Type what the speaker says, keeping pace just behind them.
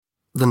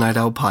the Night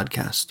Owl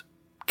Podcast,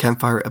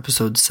 Campfire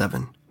Episode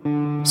 7,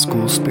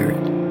 School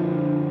Spirit.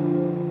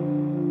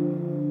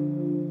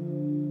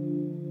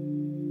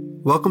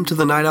 Welcome to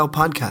the Night Owl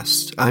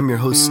Podcast. I'm your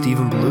host,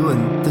 Stephen Ballou,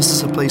 and this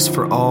is a place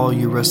for all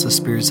you restless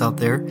spirits out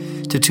there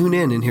to tune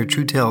in and hear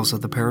true tales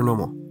of the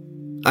paranormal.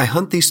 I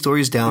hunt these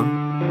stories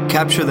down,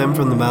 capture them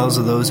from the mouths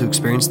of those who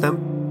experience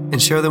them, and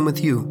share them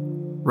with you,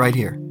 right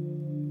here.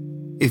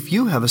 If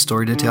you have a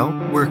story to tell,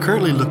 we're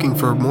currently looking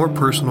for more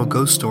personal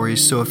ghost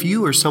stories, so if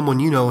you or someone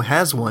you know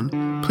has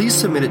one, please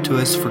submit it to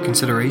us for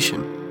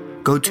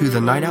consideration. Go to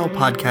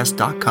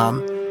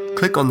thenightowlpodcast.com,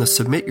 click on the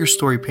Submit Your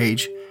Story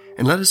page,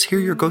 and let us hear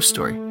your ghost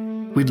story.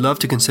 We'd love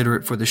to consider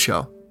it for the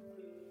show.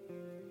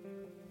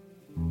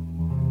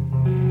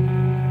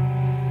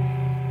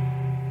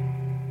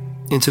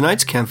 In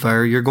tonight's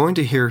Campfire, you're going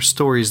to hear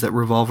stories that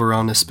revolve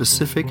around a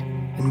specific,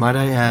 and might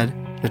I add,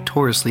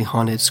 notoriously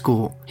haunted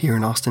school here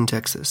in Austin,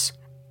 Texas.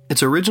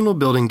 Its original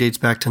building dates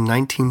back to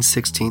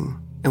 1916,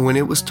 and when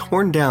it was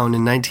torn down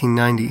in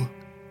 1990,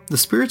 the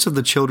spirits of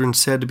the children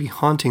said to be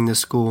haunting this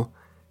school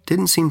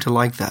didn't seem to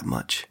like that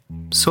much.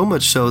 So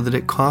much so that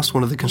it cost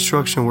one of the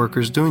construction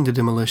workers doing the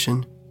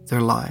demolition their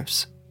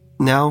lives.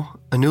 Now,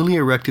 a newly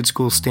erected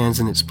school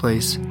stands in its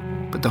place,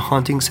 but the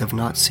hauntings have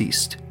not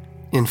ceased.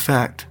 In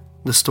fact,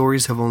 the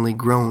stories have only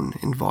grown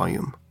in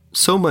volume.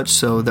 So much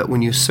so that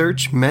when you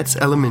search Metz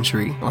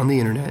Elementary on the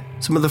internet,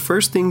 some of the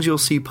first things you'll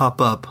see pop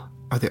up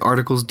are the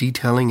articles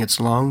detailing its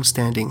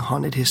long-standing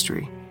haunted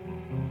history.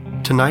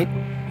 Tonight,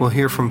 we'll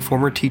hear from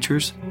former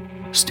teachers,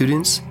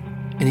 students,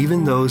 and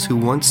even those who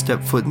once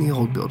stepped foot in the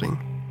old building,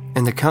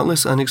 and the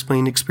countless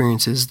unexplained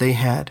experiences they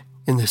had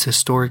in this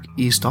historic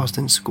East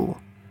Austin school.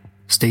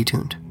 Stay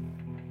tuned.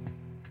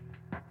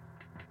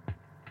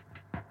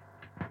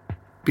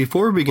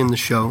 Before we begin the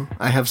show,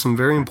 I have some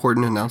very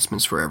important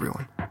announcements for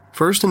everyone.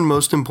 First and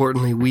most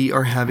importantly, we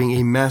are having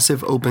a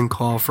massive open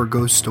call for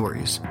ghost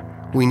stories.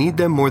 We need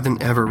them more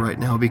than ever right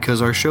now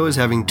because our show is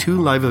having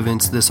 2 live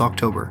events this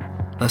October,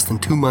 less than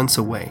 2 months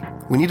away.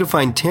 We need to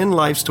find 10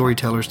 live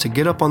storytellers to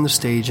get up on the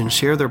stage and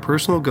share their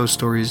personal ghost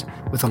stories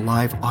with a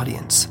live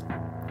audience.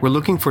 We're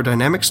looking for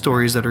dynamic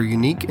stories that are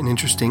unique and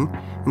interesting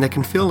and that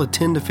can fill a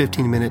 10 to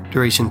 15 minute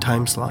duration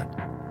time slot.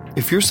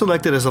 If you're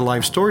selected as a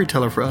live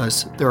storyteller for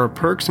us, there are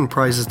perks and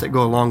prizes that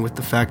go along with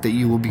the fact that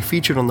you will be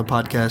featured on the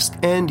podcast,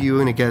 and you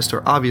and a guest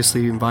are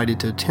obviously invited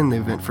to attend the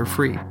event for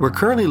free. We're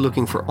currently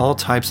looking for all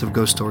types of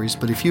ghost stories,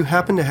 but if you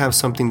happen to have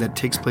something that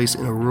takes place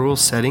in a rural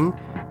setting,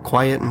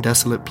 quiet and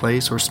desolate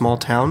place, or small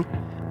town,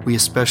 we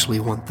especially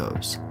want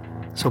those.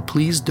 So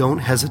please don't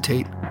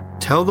hesitate.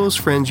 Tell those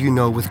friends you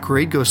know with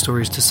great ghost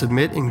stories to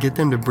submit and get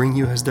them to bring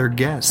you as their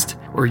guest,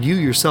 or you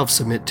yourself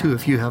submit too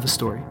if you have a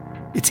story.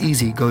 It's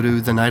easy. Go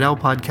to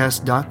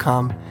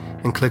thenightowlpodcast.com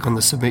and click on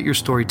the Submit Your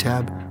Story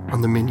tab on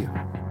the menu.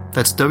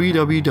 That's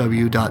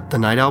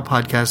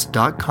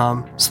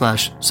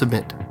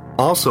www.thenightowlpodcast.com/submit.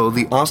 Also,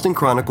 the Austin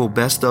Chronicle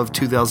Best of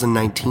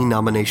 2019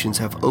 nominations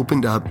have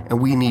opened up, and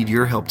we need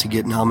your help to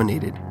get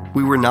nominated.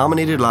 We were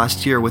nominated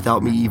last year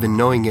without me even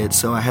knowing it,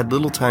 so I had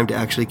little time to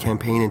actually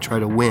campaign and try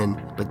to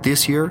win, but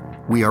this year,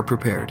 we are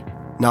prepared.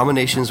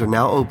 Nominations are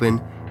now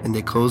open, and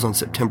they close on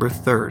September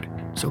 3rd,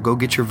 so go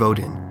get your vote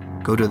in.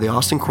 Go to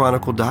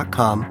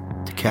theaustinchronicle.com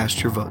to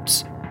cast your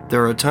votes.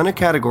 There are a ton of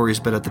categories,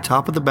 but at the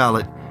top of the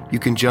ballot, you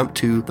can jump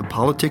to the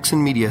Politics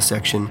and Media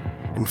section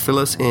and fill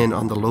us in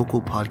on the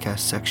local podcast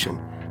section.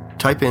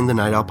 Type in the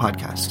Night Owl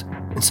Podcast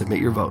and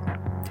submit your vote.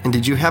 And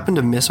did you happen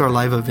to miss our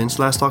live events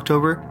last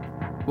October?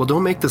 Well,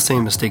 don't make the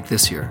same mistake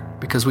this year,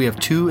 because we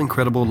have 2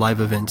 incredible live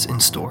events in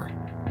store.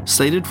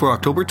 Slated for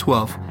October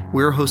 12th,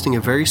 we are hosting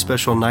a very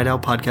special Night Owl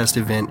Podcast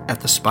event at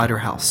the Spider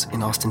House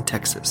in Austin,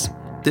 Texas.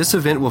 This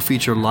event will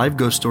feature live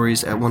ghost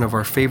stories at one of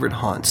our favorite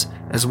haunts,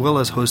 as well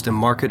as host a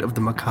Market of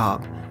the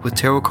Macabre, with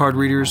tarot card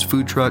readers,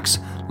 food trucks,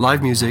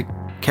 live music,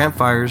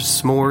 campfires,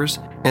 s'mores,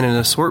 and an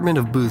assortment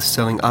of booths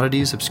selling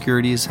oddities,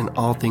 obscurities, and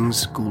all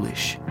things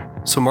ghoulish.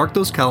 So mark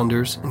those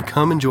calendars and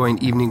come enjoy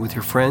an evening with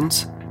your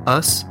friends,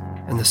 us,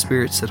 and the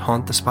spirits that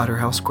haunt the Spider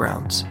House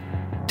grounds.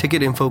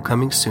 Ticket info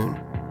coming soon.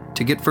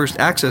 To get first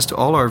access to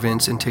all our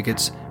events and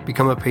tickets,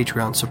 become a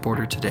Patreon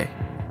supporter today.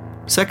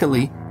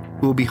 Secondly,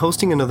 we will be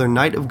hosting another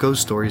Night of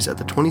Ghost Stories at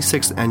the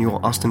 26th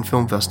Annual Austin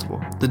Film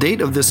Festival. The date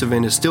of this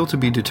event is still to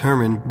be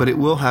determined, but it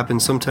will happen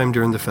sometime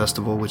during the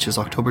festival, which is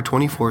October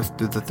 24th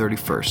through the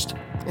 31st,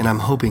 and I'm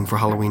hoping for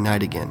Halloween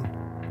night again.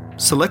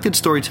 Selected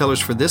storytellers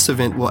for this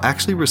event will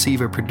actually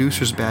receive a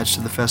producer's badge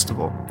to the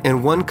festival,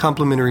 and 1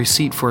 complimentary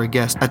seat for a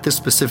guest at this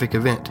specific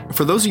event.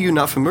 For those of you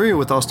not familiar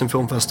with Austin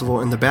Film Festival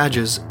and the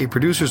badges, a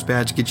producer's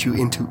badge gets you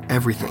into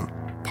everything.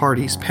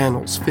 Parties,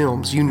 panels,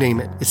 films, you name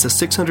it. It's a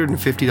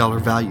 $650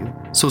 value.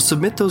 So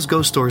submit those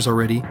ghost stories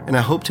already, and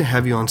I hope to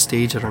have you on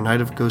stage at our Night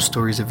of Ghost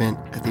Stories event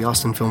at the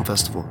Austin Film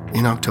Festival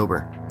in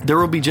October. There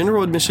will be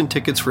general admission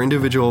tickets for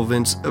individual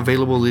events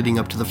available leading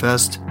up to the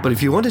fest, but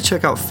if you want to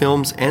check out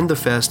films and the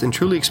fest and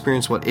truly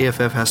experience what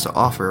AFF has to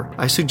offer,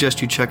 I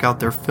suggest you check out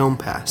their Film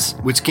Pass,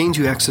 which gains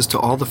you access to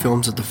all the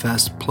films at the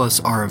fest plus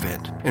our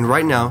event. And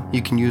right now,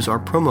 you can use our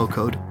promo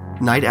code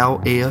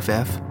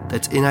NightOwlAFF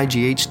That's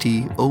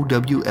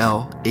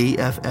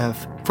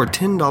NIGHTOWLAFF for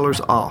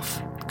 $10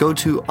 off. Go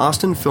to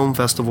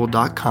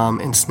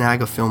austinfilmfestival.com and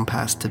snag a film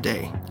pass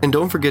today. And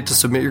don't forget to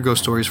submit your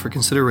ghost stories for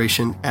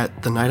consideration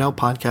at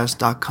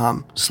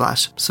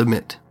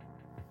thenightowlpodcast.com/submit.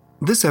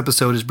 This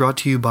episode is brought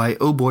to you by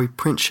Oh Boy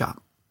Print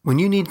Shop. When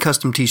you need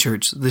custom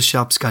t-shirts, this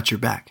shop's got your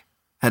back.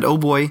 At Oh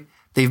Boy,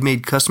 they've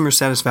made customer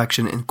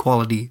satisfaction and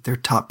quality their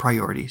top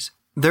priorities.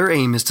 Their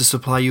aim is to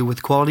supply you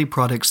with quality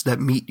products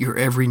that meet your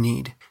every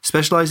need,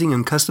 specializing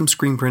in custom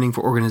screen printing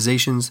for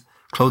organizations,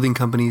 clothing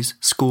companies,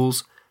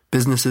 schools,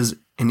 businesses,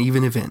 and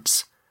even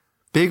events.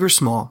 Big or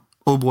small,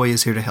 Oh Boy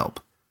is here to help.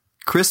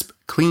 Crisp,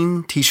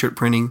 clean t-shirt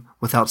printing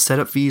without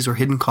setup fees or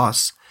hidden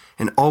costs,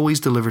 and always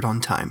delivered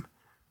on time.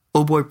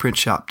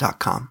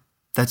 ohboyprintshop.com.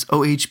 That's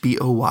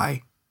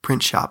OHBOY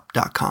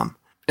printshop.com.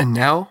 And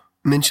now,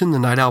 mention the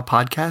Night Owl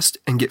Podcast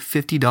and get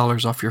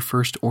 $50 off your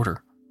first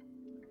order.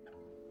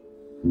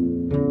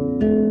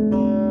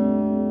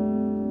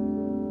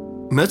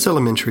 Metz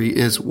Elementary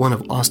is one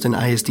of Austin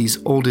ISD's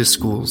oldest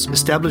schools,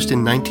 established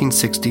in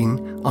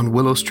 1916 on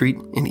Willow Street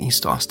in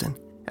East Austin.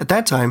 At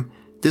that time,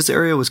 this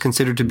area was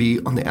considered to be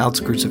on the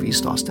outskirts of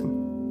East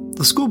Austin.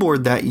 The school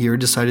board that year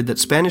decided that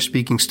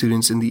Spanish-speaking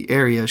students in the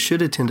area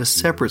should attend a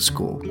separate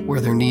school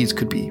where their needs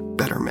could be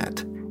better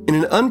met. In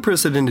an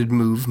unprecedented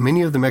move,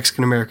 many of the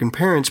Mexican-American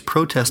parents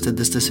protested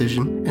this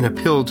decision and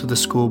appealed to the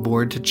school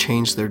board to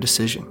change their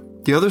decision.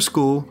 The other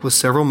school was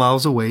several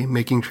miles away,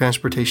 making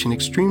transportation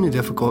extremely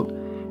difficult,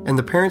 and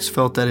the parents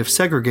felt that if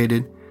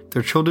segregated,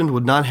 their children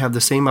would not have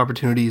the same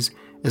opportunities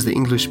as the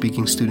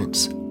English-speaking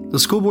students. The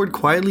school board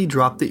quietly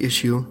dropped the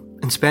issue,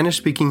 and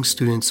Spanish-speaking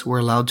students were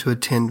allowed to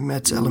attend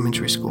Metz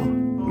Elementary School.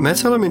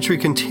 Metz Elementary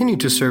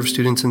continued to serve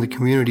students in the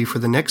community for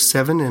the next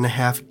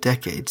 7.5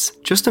 decades.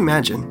 Just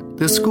imagine,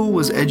 this school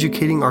was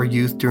educating our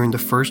youth during the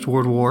First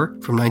World War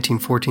from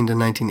 1914 to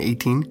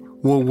 1918,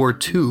 World War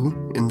II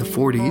in the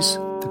 40s,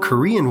 the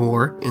Korean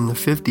War in the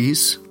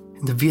 50s,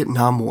 and the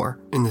Vietnam War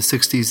in the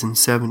 60s and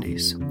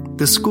 70s.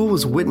 The school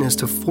was witness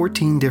to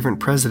 14 different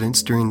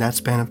presidents during that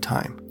span of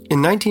time.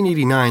 In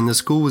 1989, the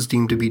school was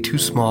deemed to be too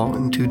small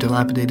and too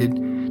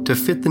dilapidated to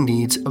fit the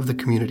needs of the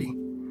community.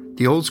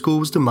 The old school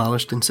was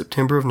demolished in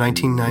September of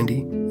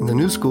 1990, and the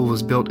new school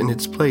was built in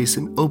its place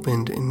and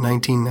opened in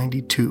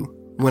 1992.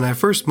 When I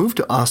first moved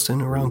to Austin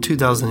around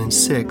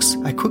 2006,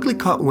 I quickly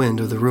caught wind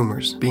of the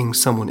rumors, being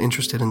someone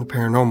interested in the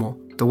paranormal.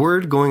 The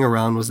word going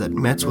around was that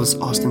Metz was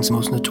Austin's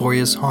most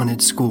notorious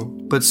haunted school.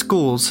 But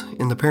schools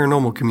in the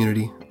paranormal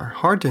community are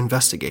hard to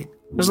investigate.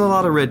 There's a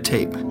lot of red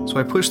tape, so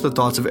I pushed the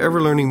thoughts of ever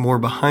learning more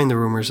behind the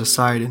rumors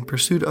aside and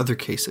pursued other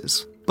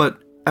cases. But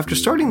after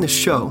starting this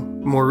show,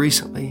 more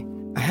recently,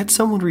 I had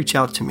someone reach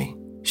out to me.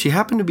 She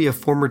happened to be a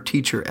former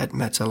teacher at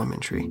Metz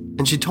Elementary,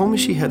 and she told me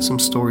she had some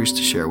stories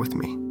to share with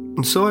me.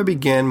 And so I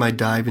began my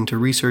dive into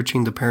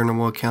researching the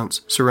paranormal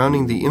accounts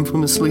surrounding the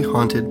infamously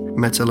haunted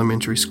Metz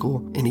Elementary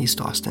School in East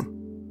Austin.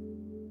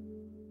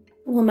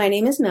 Well, my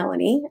name is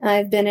Melanie.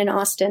 I've been in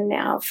Austin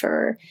now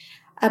for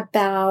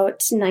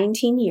about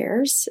 19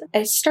 years.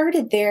 I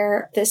started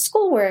there, the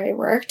school where I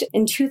worked,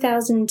 in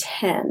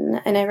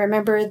 2010. And I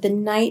remember the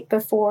night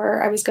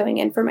before I was going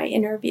in for my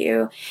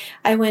interview,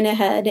 I went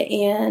ahead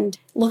and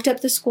looked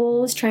up the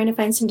school, was trying to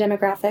find some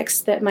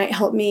demographics that might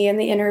help me in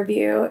the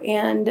interview,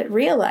 and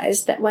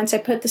realized that once I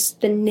put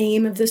the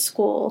name of the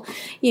school,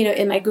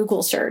 in my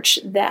Google search,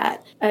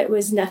 that it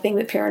was nothing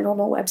but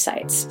paranormal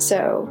websites.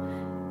 So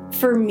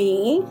for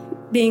me,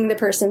 being the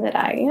person that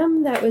I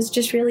am, that was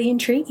just really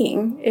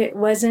intriguing. It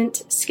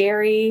wasn't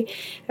scary.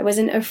 I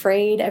wasn't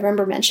afraid. I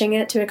remember mentioning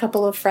it to a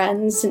couple of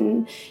friends,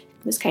 and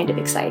it was kind of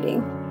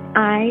exciting.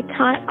 I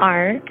taught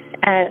art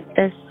at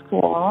this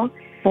school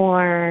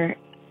for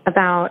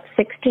about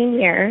 16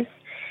 years.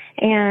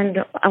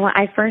 And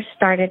I first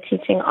started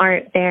teaching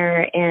art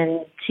there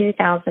in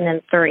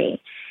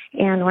 2003.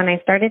 And when I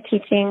started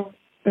teaching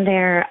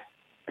there,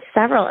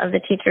 several of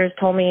the teachers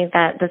told me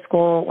that the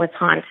school was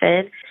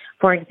haunted.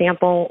 For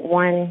example,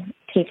 one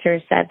teacher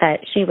said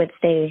that she would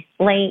stay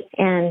late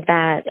and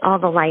that all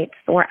the lights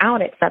were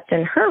out except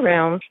in her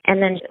room.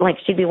 And then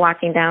she'd be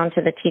walking down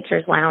to the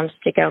teacher's lounge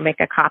to go make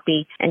a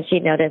copy, and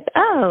she'd notice,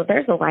 oh,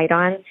 there's a light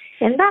on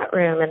in that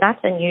room, and that's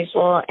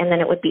unusual. And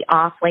then it would be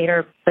off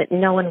later, but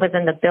no one was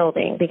in the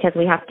building because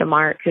we have to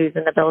mark who's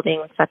in the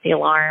building, set the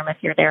alarm if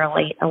you're there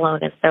late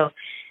alone. And so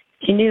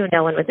she knew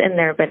no one was in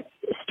there, but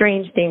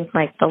strange things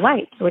like the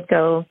lights would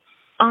go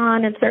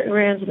on in certain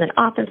rooms and then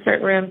off in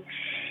certain rooms.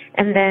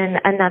 And then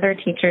another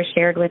teacher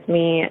shared with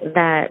me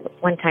that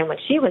one time when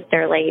she was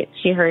there late,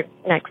 she heard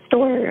next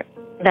door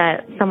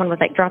that someone was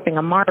dropping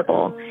a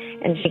marble,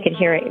 and she could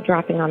hear it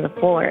dropping on the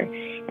floor.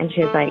 And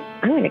she was like,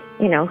 I'm going to,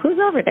 who's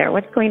over there?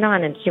 What's going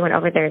on? And she went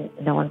over there, and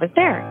no one was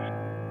there.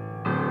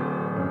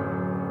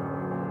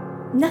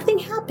 Nothing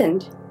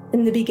happened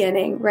in the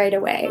beginning right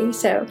away.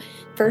 So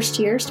first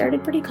year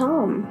started pretty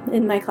calm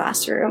in my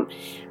classroom.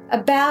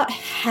 About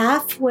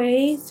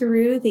halfway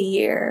through the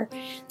year,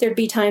 there'd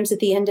be times at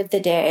the end of the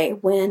day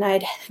when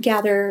I'd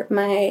gather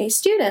my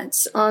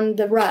students on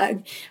the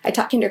rug. I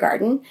taught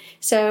kindergarten,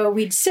 so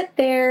we'd sit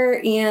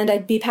there and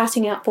I'd be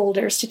passing out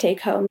folders to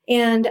take home.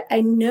 And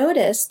I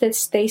noticed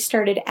that they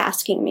started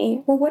asking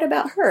me, well, what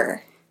about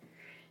her?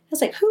 I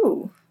was like,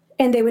 who?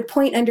 And they would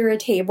point under a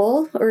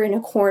table or in a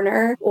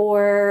corner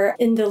or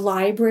in the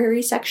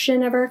library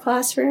section of our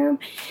classroom.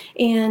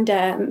 And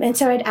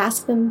so I'd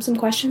ask them some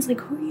questions like,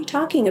 who are you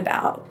talking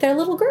about? Their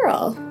little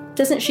girl.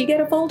 Doesn't she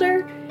get a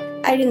folder?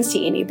 I didn't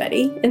see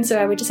anybody. And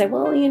so I would just say,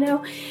 well,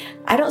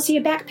 I don't see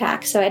a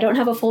backpack, so I don't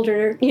have a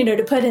folder,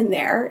 to put in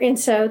there. And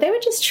so they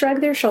would just shrug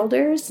their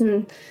shoulders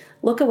and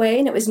look away,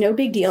 and it was no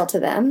big deal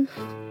to them.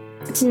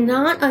 It's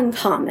not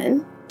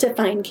uncommon to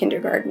find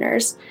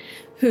kindergartners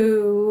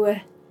who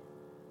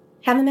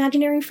have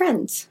imaginary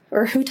friends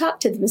or who talk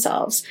to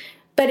themselves.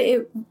 But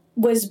it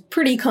was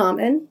pretty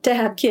common to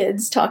have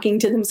kids talking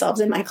to themselves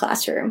in my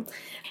classroom.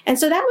 And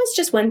so that was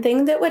just one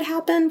thing that would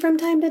happen from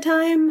time to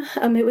time.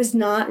 It was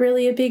not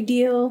really a big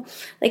deal.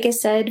 Like I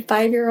said,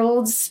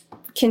 5-year-olds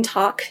can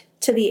talk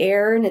to the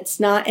air, and it's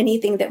not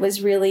anything that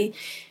was really,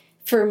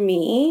 for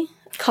me,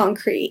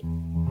 concrete.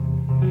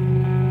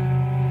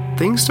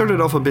 Things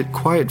started off a bit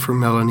quiet for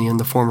Melanie and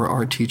the former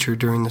art teacher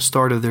during the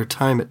start of their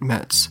time at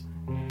Metz.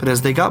 But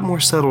as they got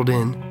more settled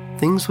in,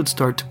 things would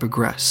start to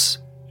progress.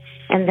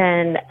 And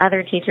then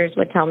other teachers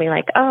would tell me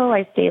like, oh,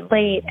 I stayed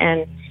late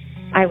and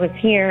I was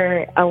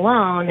here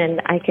alone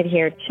and I could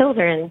hear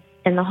children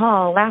in the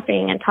hall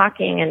laughing and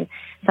talking. And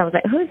so I was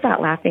like, who's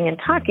that laughing and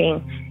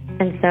talking?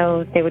 And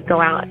so they would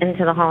go out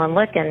into the hall and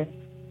look, and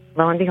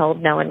lo and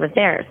behold, no one was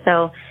there.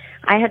 So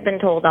I had been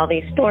told all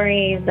these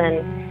stories,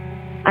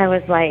 and I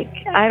was like,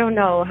 I don't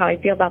know how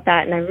I feel about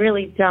that, and I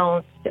really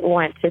don't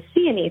want to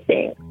see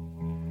anything.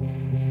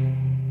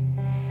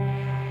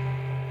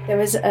 There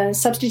was a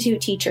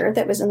substitute teacher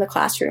that was in the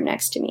classroom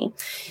next to me.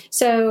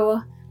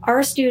 So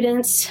our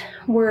students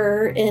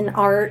were in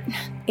art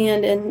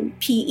and in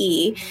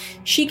PE.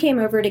 She came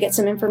over to get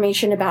some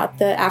information about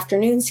the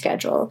afternoon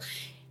schedule.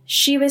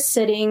 She was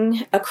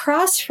sitting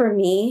across from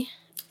me,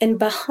 and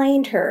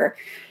behind her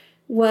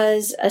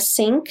was a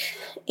sink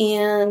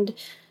and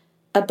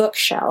a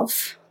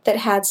bookshelf that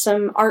had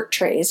some art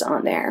trays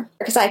on there.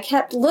 Because I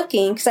kept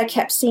looking, because I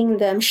kept seeing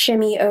them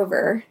shimmy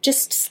over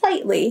just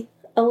slightly,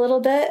 a little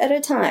bit at a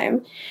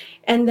time.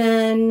 And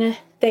then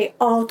they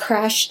all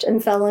crashed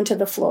and fell into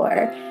the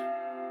floor.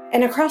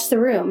 And across the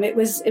room, it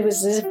was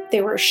as if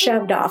they were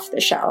shoved off the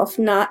shelf,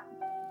 not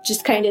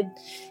just kind of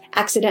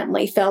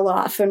accidentally fell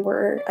off and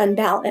were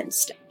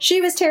unbalanced. She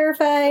was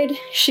terrified.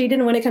 She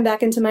didn't want to come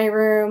back into my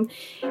room.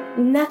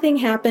 Nothing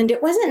happened.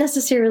 It wasn't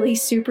necessarily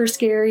super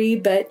scary,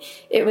 but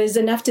it was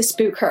enough to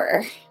spook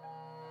her.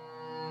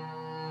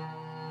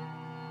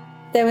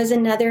 There was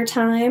another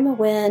time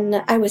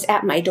when I was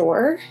at my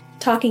door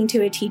talking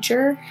to a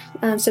teacher.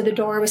 So the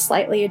door was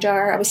slightly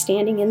ajar. I was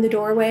standing in the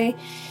doorway.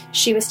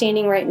 She was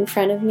standing right in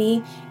front of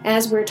me.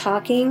 As we're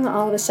talking,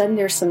 all of a sudden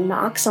there's some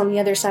knocks on the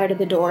other side of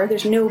the door.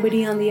 There's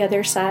nobody on the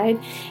other side.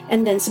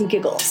 And then some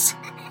giggles.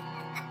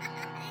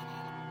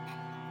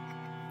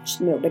 There's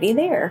nobody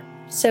there.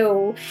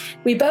 So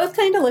we both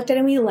kind of looked at it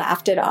and we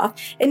laughed it off.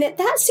 And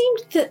that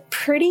seemed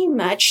pretty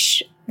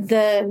much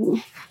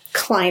the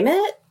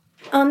climate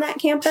on that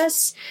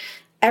campus.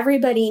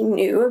 Everybody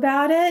knew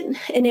about it,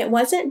 and it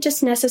wasn't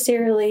just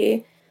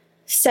necessarily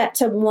set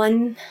to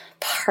one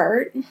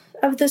part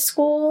of the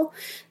school.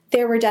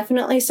 There were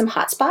definitely some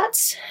hot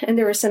spots, and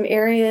there were some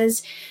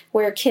areas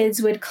where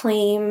kids would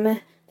claim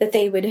that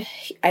they would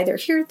either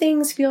hear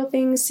things, feel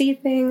things, see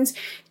things,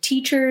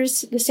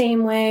 teachers the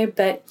same way,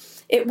 but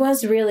it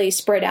was really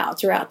spread out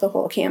throughout the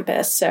whole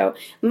campus. So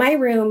my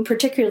room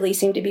particularly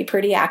seemed to be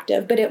pretty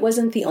active, but it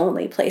wasn't the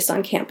only place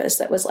on campus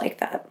that was like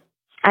that.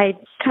 I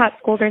taught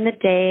school during the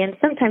day, and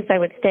sometimes I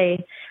would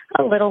stay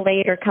a little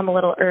late or come a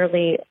little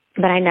early,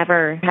 but I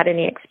never had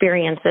any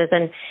experiences.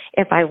 And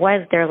if I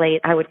was there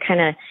late, I would kind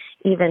of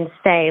even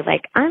say,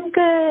 like, I'm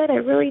good. I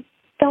really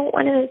don't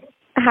want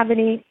to have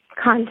any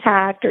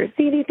contact or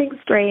see anything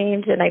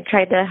strange. And I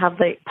tried to have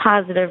the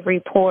positive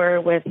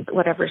rapport with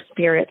whatever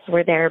spirits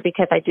were there,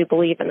 because I do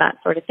believe in that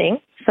sort of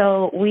thing.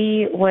 So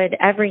we would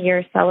every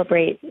year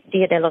celebrate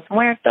Dia de los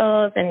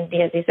Muertos and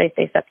Dia 16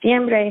 de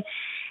Septiembre.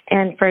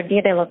 And for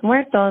Dia de los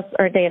Muertos,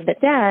 or Day of the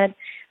Dead,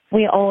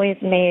 we always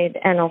made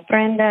an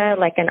ofrenda,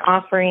 like an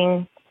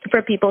offering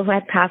for people who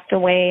had passed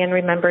away and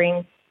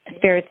remembering the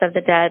spirits of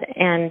the dead.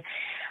 And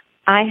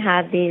I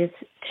had these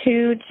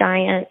 2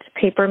 giant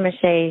paper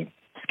mache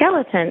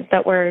skeletons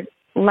that were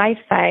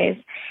life-size,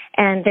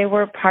 and they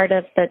were part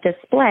of the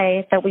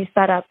display that we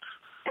set up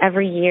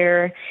every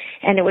year,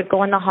 and it would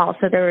go in the hall.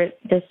 So there were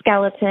the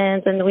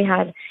skeletons, and we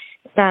had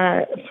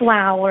the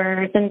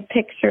flowers and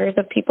pictures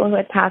of people who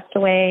had passed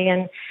away,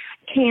 and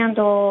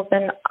candles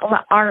and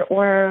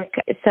artwork.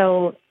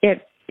 So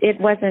it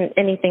wasn't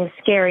anything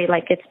scary.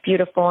 Like, it's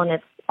beautiful, and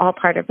it's all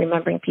part of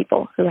remembering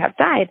people who have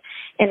died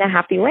in a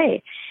happy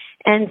way.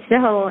 And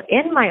so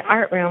in my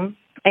art room,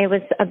 it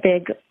was a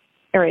big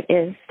or it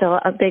is still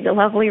a big,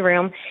 lovely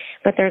room,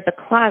 but there's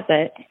a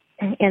closet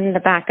in the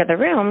back of the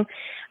room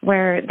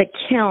where the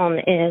kiln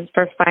is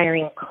for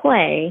firing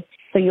clay.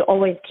 So you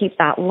always keep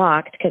that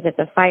locked because it's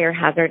a fire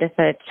hazard if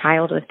a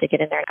child was to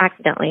get in there and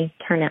accidentally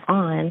turn it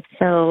on.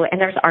 So,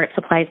 and there's art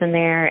supplies in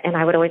there, and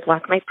I would always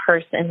lock my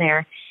purse in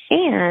there.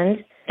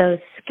 And those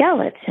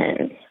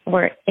skeletons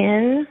were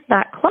in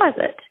that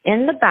closet,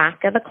 in the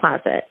back of the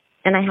closet,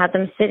 and I had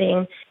them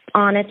sitting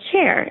on a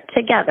chair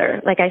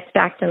together. Like I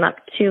stacked them up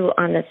two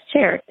on this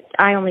chair.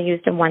 I only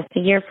used them once a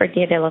year for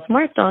Dia de los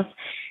Muertos,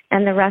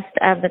 and the rest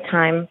of the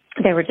time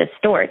they were just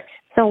stored.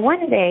 So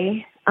one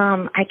day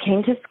I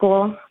came to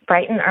school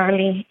bright and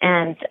early,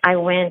 and I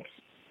went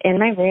in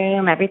my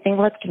room. Everything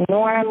looked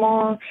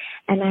normal,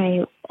 and I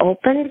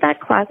opened that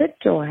closet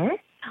door,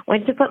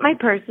 went to put my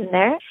purse in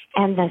there,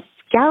 and the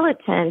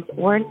skeletons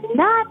were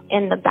not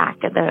in the back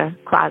of the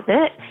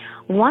closet.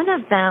 One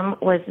of them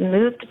was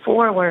moved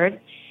forward.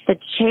 The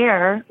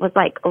chair was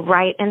like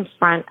right in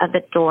front of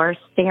the door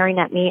staring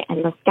at me,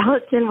 and the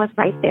skeleton was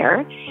right there.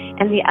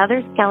 And the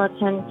other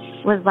skeleton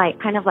was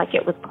like kind of like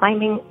it was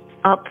climbing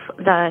up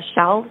the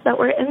shelves that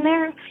were in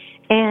there.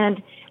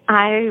 And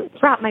I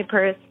dropped my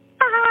purse.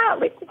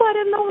 Like, what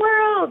in the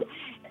world?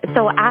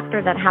 So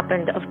after that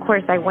happened, of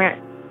course, I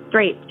went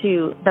straight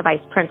to the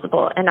vice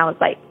principal, and I was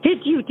like,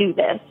 did you do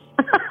this?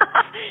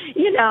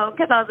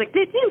 Because I was like,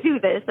 did you do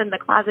this in the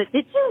closet?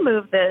 Did you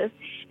move this?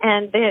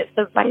 And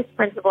the vice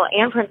principal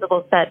and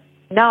principal said,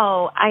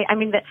 no.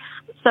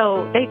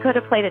 So they could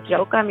have played a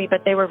joke on me,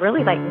 but they were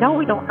really like, no,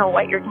 we don't know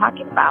what you're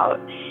talking about.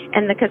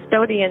 And the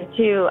custodian,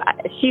 too,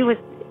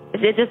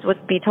 it just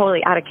would be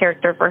totally out of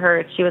character for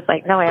her. She was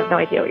like, no, I have no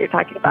idea what you're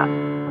talking about.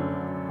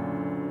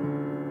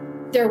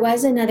 There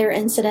was another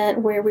incident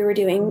where we were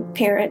doing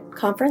parent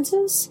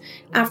conferences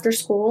after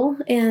school.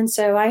 And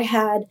so I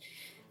had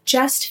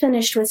just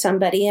finished with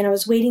somebody, and I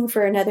was waiting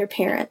for another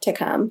parent to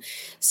come.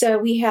 So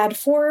we had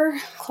 4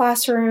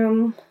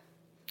 classroom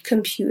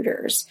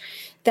computers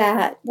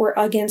that were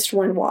against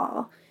one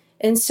wall.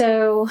 And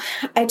so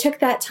I took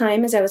that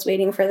time as I was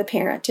waiting for the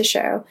parent to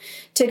show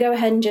to go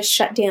ahead and just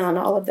shut down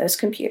all of those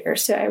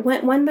computers. So I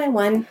went one by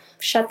one,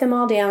 shut them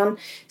all down,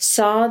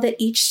 saw that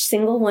each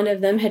single one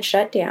of them had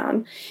shut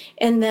down,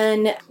 and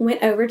then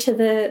went over to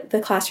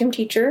the classroom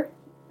teacher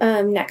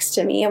next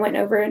to me. I went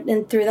over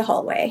and through the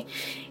hallway.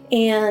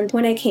 And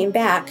when I came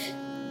back,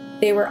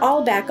 they were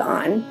all back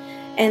on,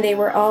 and they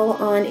were all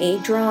on a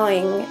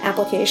drawing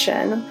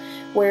application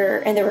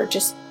and there were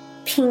just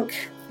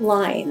pink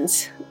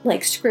lines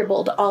like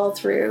scribbled all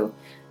through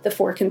the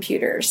 4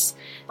 computers,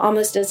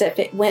 almost as if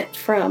it went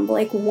from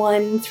like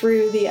one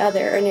through the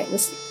other, and it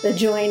was the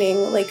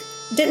joining, like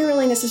didn't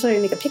really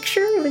necessarily make a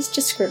picture, it was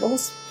just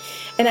scribbles.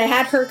 And I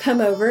had her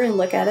come over and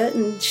look at it,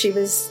 and she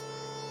was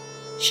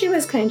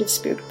kind of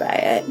spooked by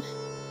it.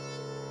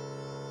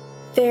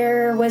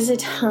 There was a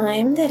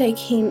time that I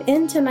came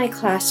into my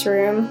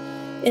classroom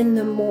in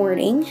the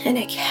morning, and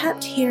I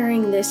kept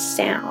hearing this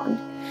sound,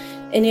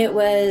 and it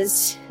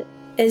was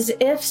as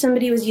if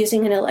somebody was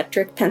using an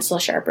electric pencil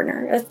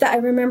sharpener. I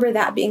remember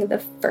that being the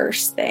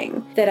first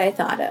thing that I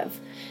thought of.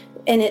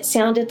 And it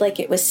sounded like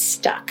it was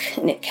stuck,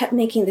 and it kept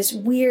making this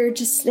weird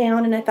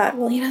sound. And I thought,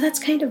 well, that's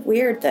kind of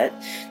weird that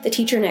the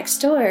teacher next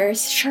door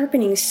is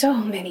sharpening so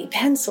many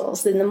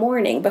pencils in the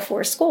morning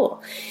before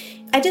school.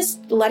 I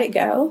just let it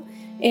go.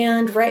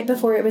 And right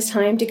before it was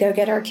time to go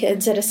get our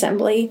kids at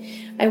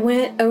assembly, I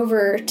went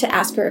over to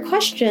ask her a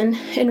question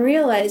and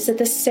realized that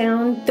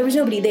there was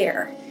nobody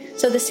there.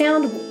 So the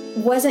sound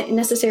wasn't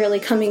necessarily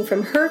coming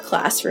from her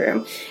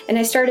classroom. And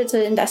I started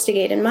to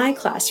investigate in my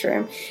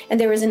classroom, and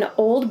there was an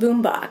old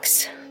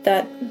boombox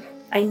that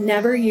I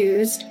never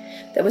used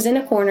that was in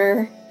a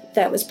corner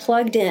that was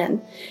plugged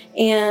in.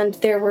 And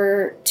there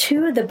were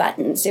 2 of the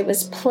buttons. It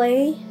was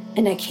play,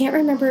 and I can't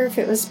remember if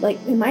it was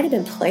it might have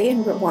been play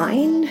and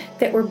rewind,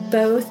 that were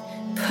both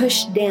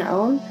pushed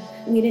down.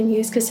 We didn't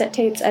use cassette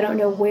tapes. I don't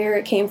know where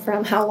it came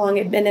from, how long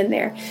it had been in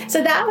there.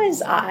 So that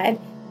was odd.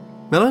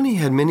 Melanie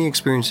had many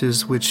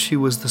experiences which she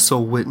was the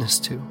sole witness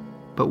to,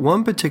 but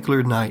one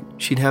particular night,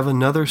 she'd have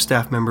another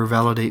staff member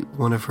validate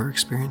one of her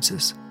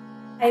experiences.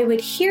 I would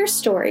hear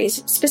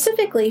stories,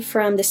 specifically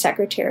from the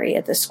secretary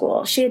at the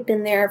school. She had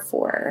been there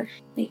for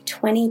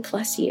 20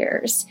 plus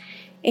years.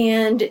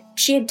 And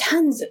she had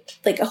tons of,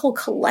 a whole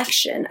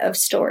collection of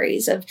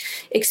stories of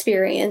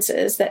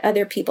experiences that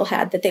other people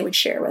had that they would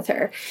share with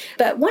her.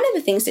 But one of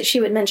the things that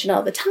she would mention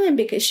all the time,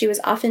 because she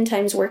was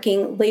oftentimes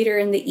working later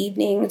in the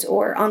evenings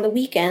or on the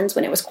weekends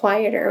when it was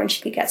quieter, when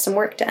she could get some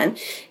work done,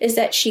 is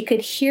that she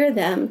could hear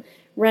them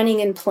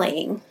running and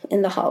playing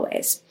in the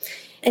hallways.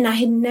 And I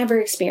had never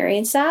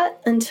experienced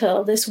that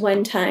until this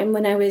one time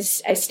when I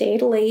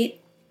stayed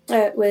late.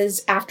 It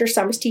was after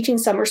I was teaching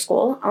summer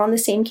school on the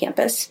same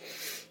campus.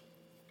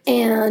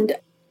 And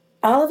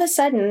all of a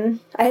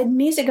sudden, I had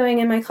music going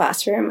in my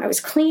classroom. I was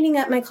cleaning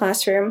up my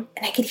classroom,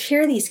 and I could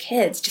hear these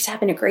kids just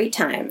having a great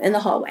time in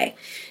the hallway.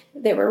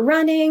 They were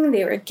running,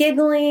 they were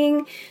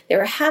giggling, they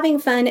were having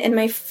fun. And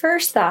my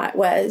first thought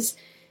was,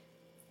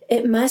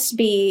 it must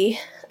be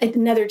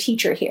another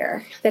teacher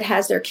here that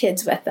has their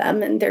kids with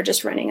them, and they're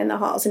just running in the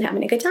halls and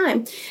having a good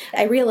time.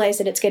 I realize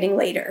that it's getting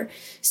later.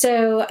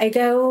 So I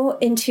go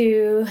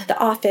into the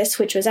office,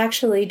 which was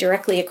actually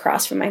directly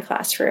across from my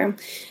classroom.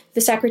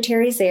 The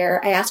secretary's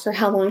there. I asked her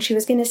how long she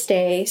was going to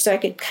stay so I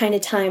could kind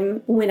of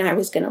time when I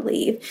was going to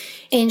leave.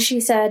 And she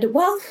said,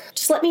 well,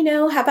 just let me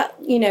know. How about,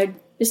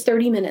 is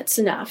 30 minutes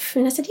enough?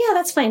 And I said, yeah,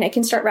 that's fine. I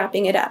can start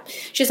wrapping it up.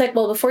 She's like,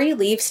 well, before you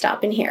leave,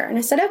 stop in here. And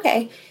I said,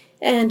 okay.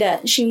 And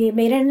she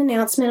made an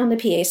announcement on the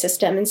PA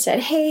system and said,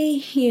 hey,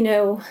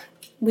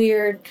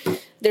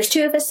 there's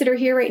two of us that are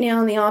here right now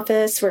in the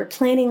office. We're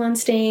planning on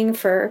staying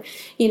for,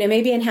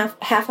 maybe a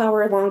half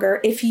hour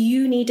longer. If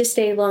you need to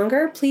stay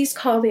longer, please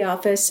call the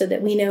office so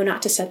that we know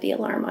not to set the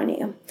alarm on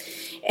you.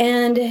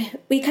 And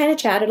we kind of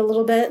chatted a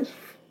little bit.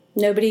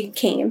 Nobody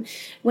came.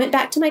 Went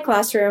back to my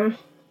classroom,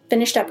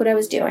 finished up what I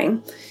was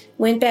doing,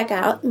 went back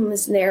out and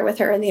was there with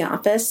her in the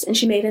office. And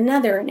she made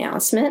another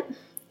announcement.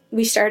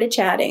 We started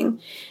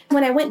chatting.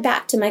 When I went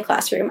back to my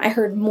classroom, I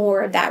heard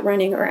more of that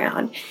running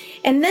around.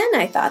 And then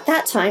I thought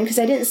that time, because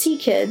I didn't see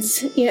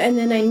kids, and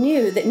then I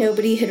knew that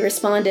nobody had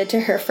responded to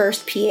her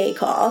first PA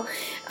call,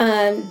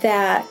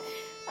 that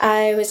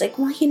I was like,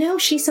 well,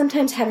 she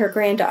sometimes had her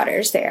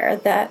granddaughters there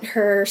that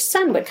her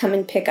son would come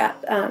and pick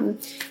up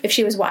if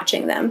she was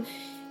watching them.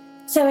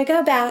 So I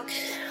go back,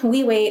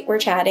 we wait, we're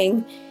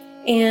chatting,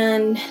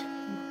 and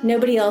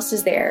nobody else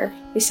is there.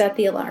 We set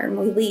the alarm,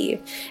 we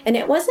leave. And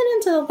it wasn't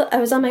until I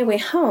was on my way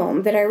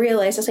home that I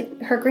realized, I was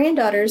like, her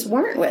granddaughters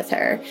weren't with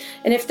her.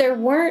 And if there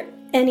weren't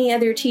any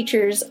other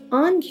teachers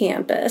on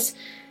campus,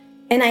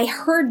 and I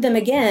heard them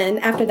again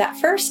after that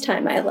first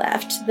time I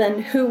left,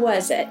 then who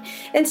was it?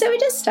 And so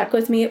it just stuck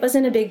with me. It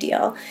wasn't a big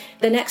deal.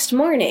 The next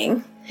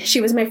morning, she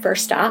was my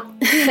first stop.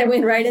 I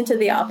went right into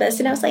the office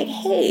and I was like,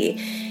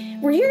 hey,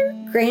 were your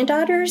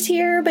granddaughters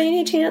here by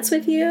any chance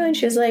with you? And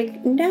she was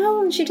like,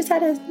 no. And she just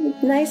had a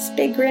nice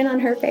big grin on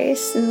her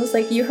face and was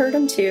like, you heard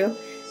them too?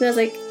 And I was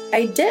like,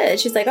 I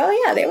did. She's like,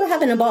 oh yeah, they were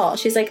having a ball.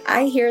 She's like,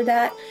 I hear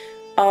that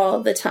all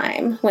the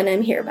time when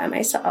I'm here by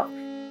myself.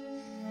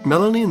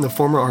 Melanie and the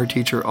former art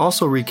teacher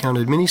also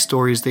recounted many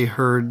stories they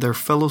heard their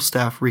fellow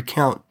staff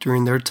recount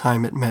during their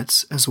time at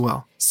Metz as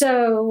well.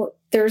 So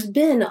there's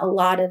been a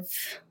lot of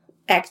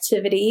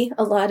activity,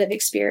 a lot of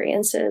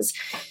experiences.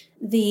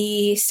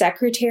 The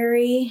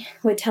secretary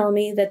would tell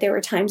me that there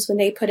were times when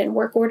they put in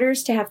work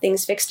orders to have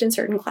things fixed in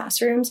certain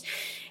classrooms.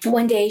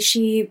 One day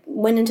she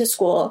went into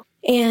school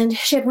and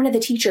she had one of the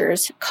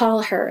teachers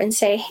call her and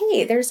say,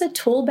 hey, there's a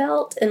tool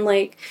belt and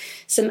like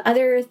some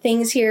other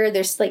things here.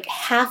 There's like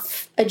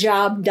half a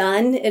job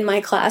done in my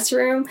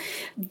classroom.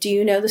 Do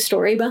you know the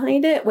story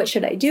behind it? What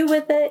should I do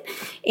with it?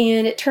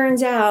 And it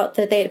turns out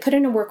that they had put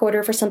in a work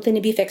order for something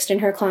to be fixed in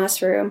her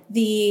classroom.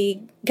 The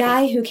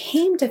guy who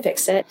came to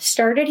fix it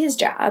started his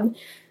job,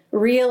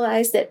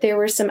 realized that there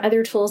were some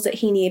other tools that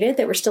he needed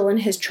that were still in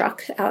his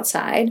truck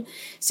outside.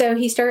 So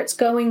he starts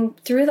going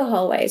through the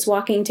hallways,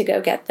 walking to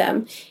go get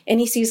them, and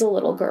he sees a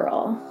little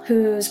girl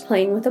who's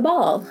playing with a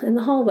ball in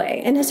the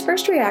hallway. And his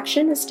first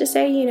reaction is to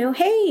say,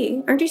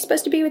 hey, aren't you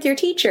supposed to be with your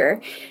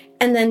teacher?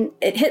 And then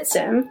it hits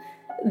him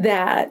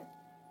that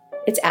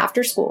it's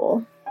after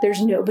school,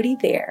 there's nobody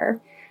there,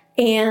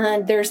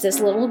 and there's this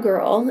little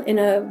girl in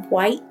a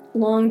white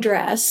long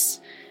dress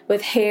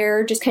with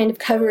hair just kind of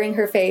covering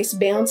her face,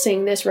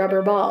 bouncing this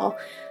rubber ball,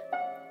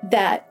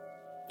 that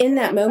in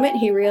that moment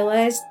he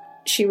realized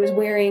she was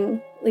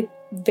wearing like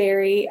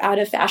very out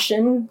of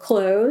fashion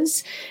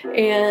clothes,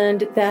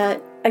 and that,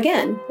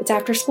 again, it's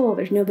after school,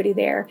 there's nobody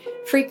there.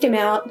 Freaked him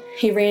out.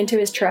 He ran to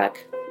his truck,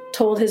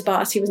 told his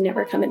boss he was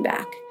never coming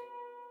back.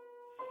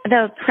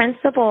 The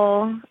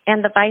principal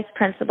and the vice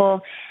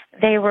principal,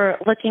 they were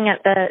looking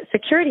at the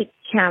security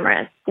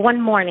cameras one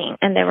morning,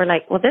 and they were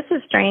like, well, this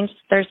is strange.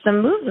 There's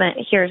some movement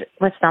here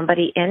with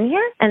somebody in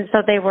here. And so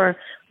they were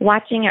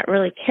watching it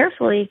really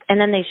carefully,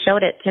 and then they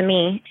showed it to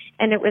me.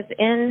 And it was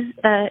in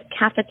the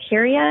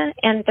cafeteria,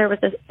 and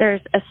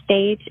there's a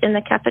stage in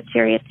the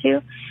cafeteria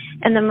too.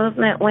 And the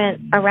movement went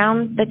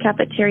around the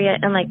cafeteria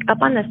and like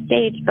up on the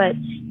stage, but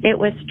it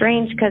was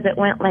strange because it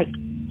went like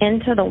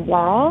into the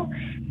wall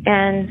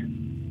and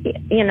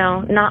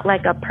not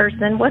like a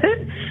person would,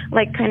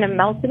 like kind of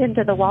melted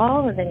into the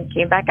wall and then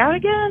came back out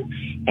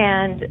again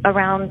and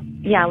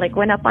around, like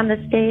went up on the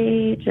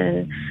stage.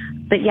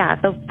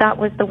 That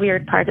was the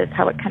weird part, is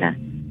how it kind of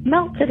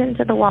melted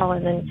into the wall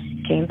and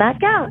then came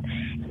back out.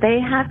 They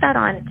had that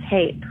on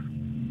tape.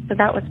 So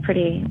that was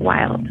pretty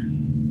wild.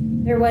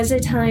 There was a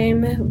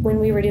time when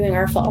we were doing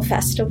our fall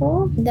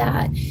festival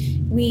that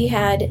we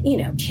had,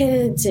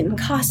 kids in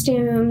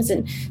costumes,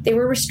 and they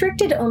were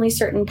restricted to only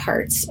certain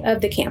parts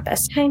of the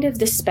campus. Kind of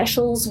the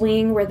specials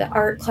wing where the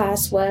art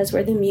class was,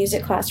 where the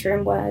music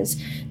classroom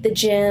was, the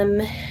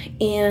gym,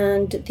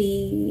 and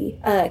the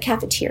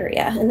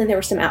cafeteria. And then there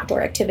were some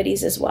outdoor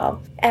activities as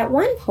well. At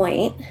one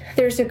point,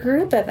 there's a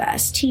group of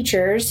us,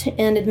 teachers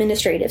and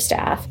administrative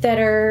staff, that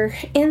are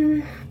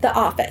in the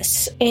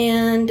office,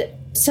 and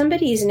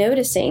somebody's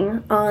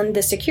noticing on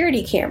the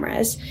security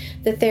cameras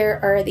that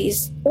there are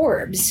these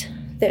orbs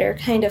that are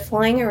kind of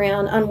flying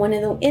around in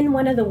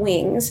one of the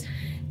wings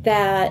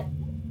that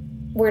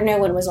where no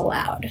one was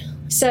allowed.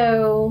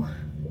 So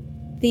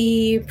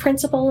the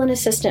principal and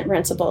assistant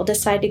principal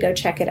decide to go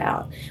check it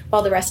out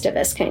while the rest of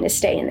us kind of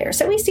stay in there.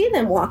 So we see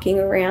them walking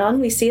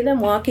around. We see them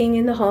walking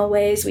in the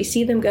hallways. We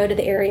see them go to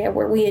the area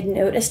where we had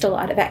noticed a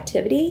lot of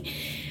activity.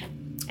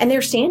 And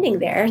they're standing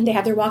there. They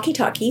have their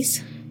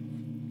walkie-talkies.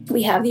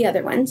 We have the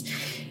other ones.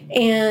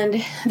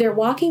 And they're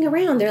walking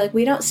around. They're like,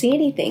 we don't see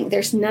anything.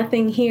 There's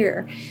nothing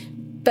here.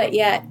 But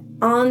yet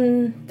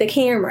on the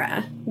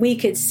camera, we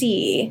could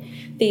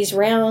see these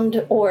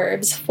round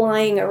orbs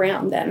flying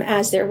around them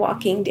as they're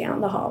walking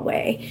down the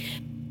hallway.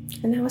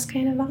 And that was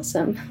kind of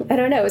awesome. I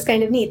don't know, it was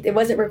kind of neat. It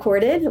wasn't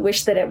recorded. I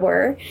wish that it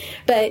were.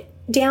 But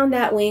down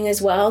that wing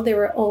as well, there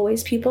were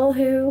always people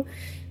who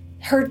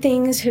heard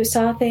things, who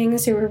saw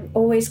things. There were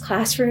always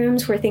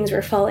classrooms where things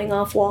were falling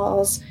off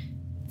walls.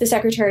 The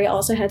secretary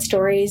also had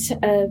stories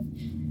of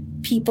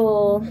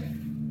people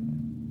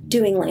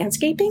doing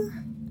landscaping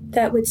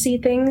that would see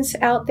things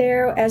out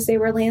there as they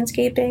were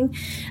landscaping.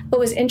 What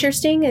was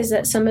interesting is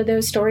that some of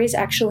those stories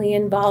actually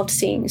involved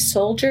seeing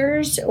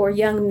soldiers or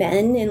young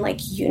men in like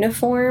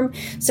uniform.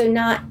 So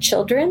not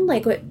children,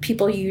 like what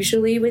people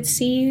usually would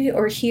see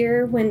or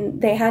hear when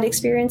they had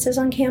experiences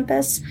on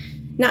campus.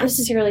 Not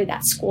necessarily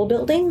that school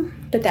building,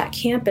 but that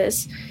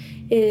campus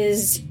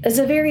is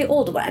a very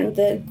old one.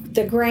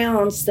 The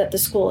grounds that the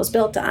school is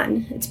built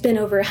on, it's been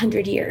over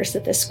 100 years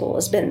that this school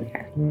has been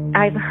there.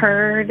 I've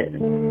heard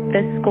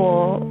this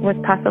school was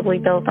possibly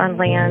built on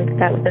land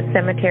that was a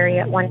cemetery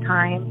at one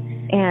time,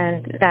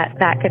 and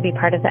that could be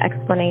part of the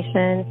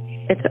explanation.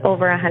 It's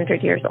over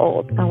 100 years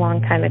old, a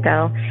long time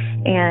ago.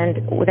 And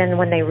then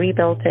when they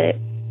rebuilt it,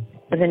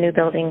 the new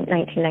building,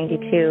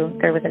 1992,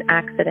 there was an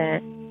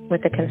accident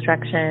with the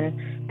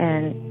construction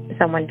and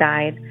someone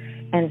died.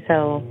 And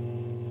so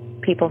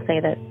people say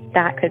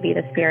that could be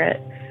the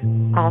spirit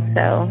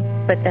also.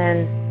 But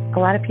then a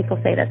lot of people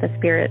say that the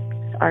spirits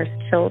are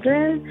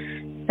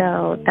children.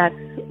 So that's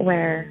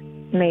where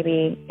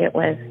maybe it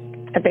was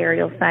a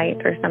burial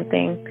site or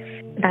something.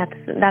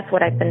 That's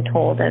what I've been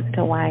told as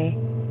to why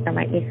there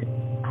might be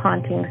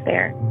hauntings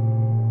there.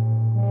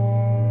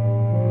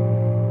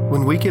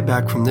 When we get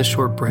back from this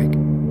short break,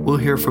 we'll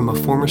hear from a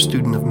former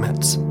student of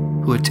Metz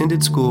who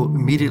attended school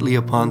immediately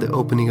upon the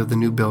opening of the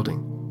new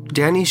building.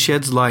 Danny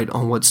sheds light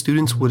on what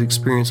students would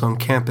experience on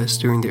campus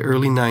during the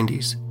early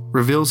 90s,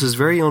 reveals his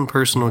very own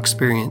personal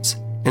experience,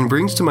 and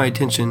brings to my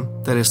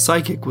attention that a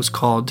psychic was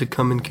called to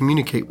come and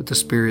communicate with the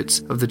spirits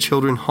of the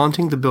children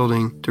haunting the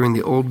building during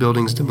the old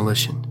building's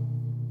demolition.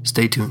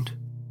 Stay tuned.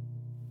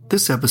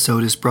 This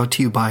episode is brought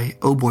to you by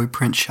Oh Boy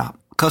Print Shop,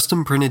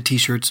 custom printed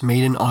t-shirts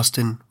made in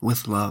Austin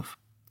with love.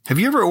 Have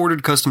you ever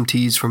ordered custom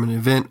tees from an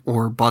event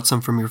or bought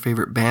some from your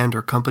favorite band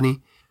or company,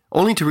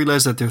 only to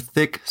realize that they're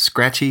thick,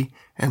 scratchy,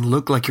 and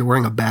look like you're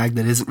wearing a bag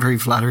that isn't very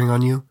flattering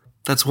on you?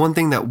 That's one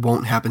thing that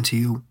won't happen to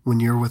you when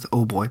you're with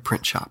Oh Boy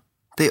Print Shop.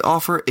 They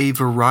offer a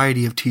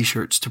variety of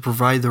t-shirts to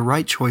provide the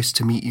right choice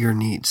to meet your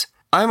needs.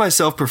 I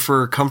myself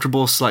prefer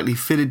comfortable, slightly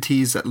fitted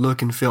tees that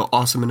look and feel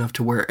awesome enough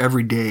to wear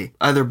every day,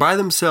 either by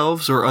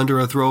themselves or under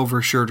a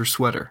throwover shirt or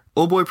sweater.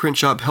 Oh Boy Print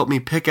Shop helped me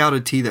pick out a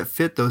tee that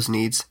fit those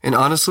needs, and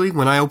honestly,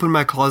 when I open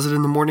my closet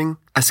in the morning,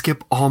 I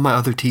skip all my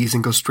other tees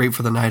and go straight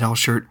for the Night Owl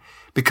shirt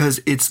because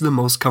it's the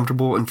most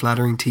comfortable and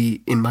flattering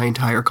tee in my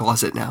entire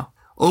closet now.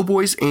 Oh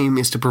Boy's aim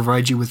is to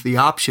provide you with the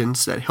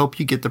options that help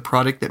you get the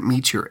product that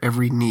meets your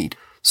every need.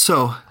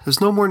 So,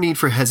 there's no more need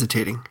for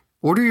hesitating.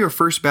 Order your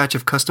first batch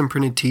of custom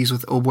printed tees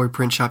with Oh Boy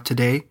Print Shop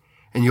today,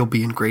 and you'll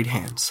be in great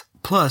hands.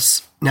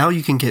 Plus, now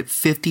you can get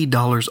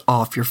 $50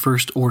 off your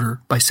first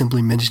order by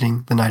simply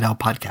mentioning the Night Owl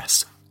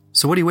Podcast.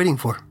 So what are you waiting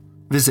for?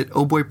 Visit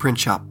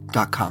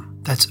ohboyprintshop.com.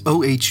 That's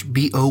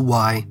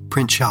OHBOY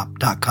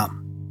printshop.com.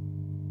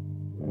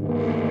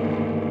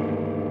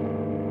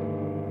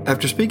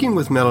 After speaking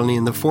with Melanie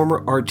and the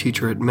former art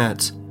teacher at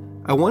Metz,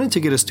 I wanted to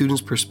get a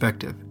student's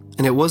perspective,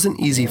 and it wasn't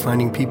easy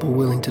finding people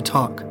willing to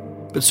talk.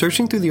 But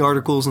searching through the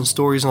articles and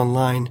stories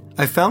online,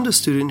 I found a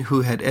student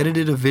who had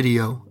edited a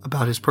video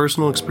about his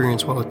personal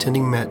experience while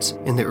attending Metz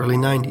in the early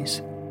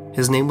 90s.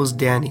 His name was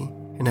Danny,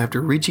 and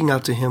after reaching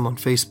out to him on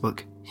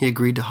Facebook, he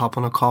agreed to hop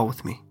on a call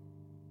with me.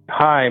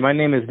 Hi, my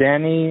name is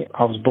Danny.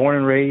 I was born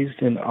and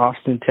raised in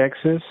Austin,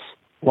 Texas.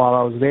 While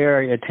I was there,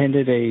 I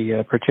attended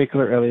a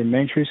particular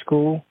elementary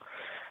school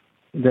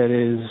that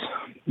is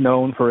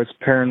known for its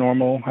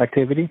paranormal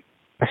activity.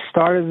 I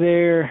started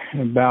there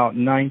in about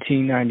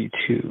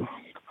 1992.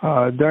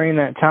 During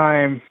that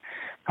time,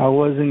 I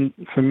wasn't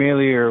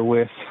familiar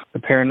with the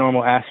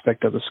paranormal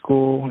aspect of the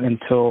school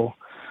until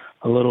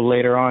a little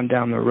later on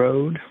down the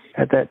road.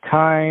 At that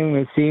time,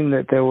 it seemed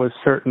that there was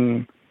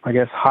certain,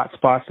 hot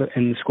spots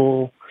in the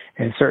school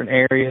and certain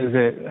areas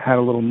that had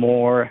a little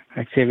more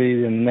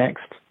activity than the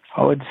next.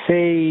 I would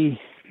say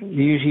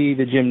usually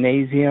the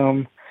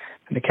gymnasium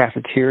and the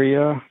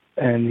cafeteria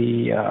and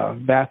the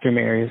bathroom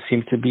areas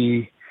seem to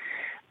be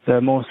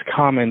the most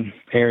common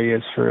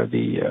areas for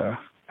the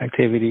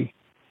activity.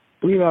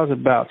 I believe I was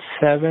about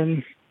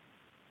 7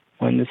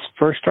 when this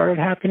first started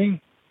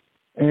happening.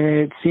 And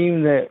it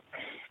seemed that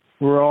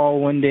we're all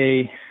one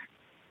day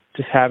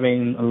just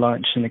having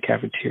lunch in the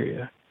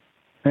cafeteria.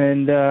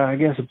 And I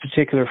guess a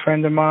particular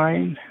friend of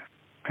mine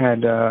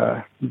had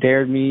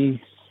dared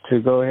me to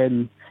go ahead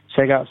and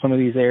check out some of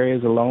these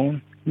areas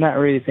alone, not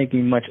really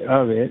thinking much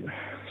of it.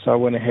 So I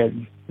went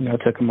ahead,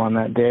 took him on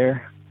that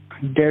dare.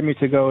 He dared me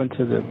to go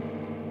into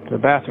the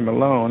bathroom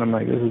alone. I'm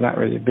like, this is not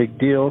really a big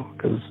deal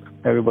because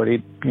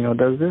everybody,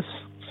 does this.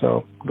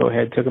 So go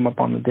ahead, took him up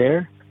on the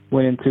dare,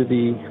 went into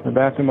the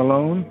bathroom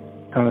alone,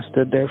 kind of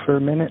stood there for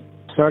a minute,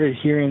 started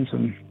hearing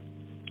some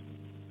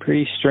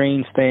pretty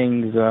strange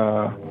things,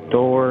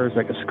 doors,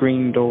 like a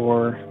screen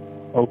door,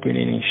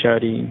 opening and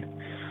shutting,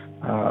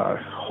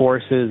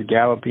 horses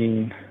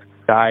galloping,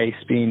 dice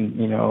being,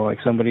 like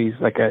somebody's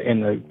like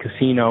in the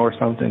casino or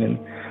something, and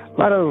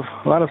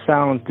a lot of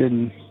sounds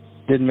didn't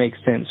make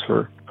sense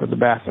for the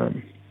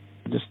bathroom.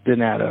 It just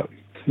didn't add up.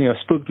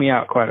 Spooked me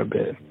out quite a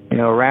bit.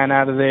 Ran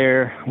out of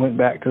there, went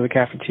back to the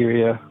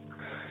cafeteria,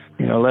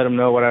 let them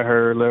know what I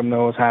heard, let them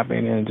know what's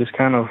happening, and just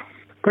kind of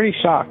pretty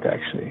shocked,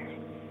 actually.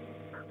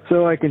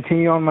 So I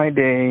continue on my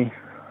day,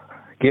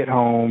 get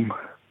home,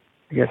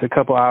 I guess a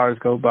couple hours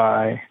go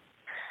by,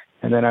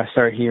 and then I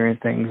start hearing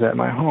things at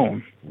my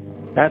home.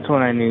 That's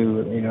when I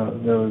knew,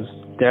 that was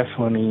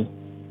definitely,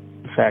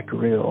 in fact,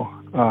 real.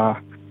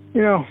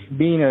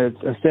 Being a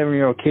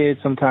 7-year-old kid,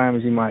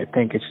 sometimes you might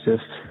think it's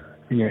just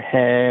in your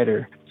head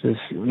or just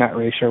not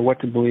really sure what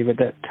to believe at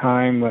that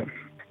time. But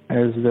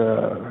as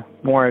the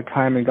more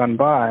time had gone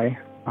by,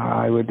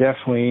 I would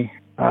definitely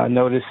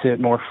notice it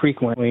more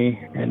frequently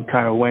and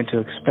kind of when to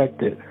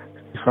expect it.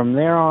 From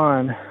there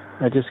on,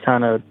 I just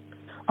kind of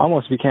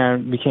almost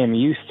became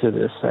used to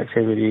this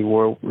activity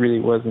where it really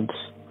wasn't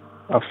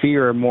a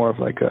fear, more of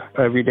like a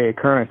everyday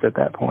occurrence at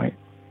that point.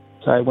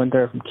 So I went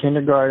there from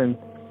kindergarten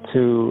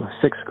to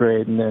 6th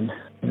grade and then,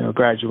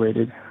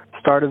 graduated.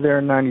 Started there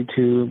in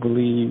 92,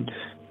 believed,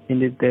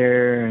 ended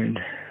there in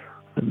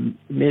the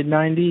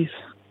mid-90s.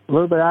 A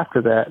little bit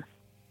after that.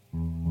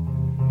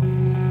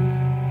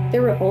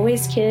 There were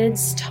always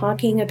kids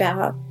talking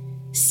about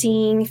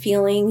seeing,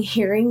 feeling,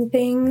 hearing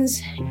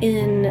things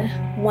in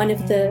one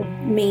of the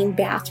main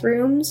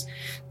bathrooms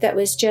that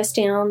was just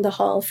down the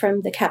hall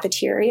from the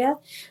cafeteria.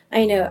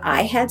 I know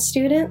I had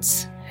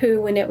students who,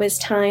 when it was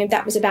time,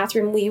 that was a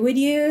bathroom we would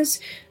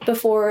use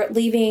before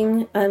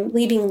leaving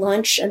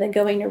lunch and then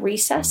going to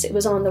recess. It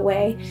was on the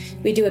way.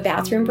 We'd do a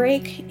bathroom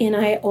break, and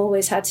I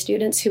always had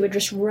students who would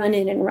just run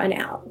in and run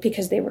out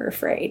because they were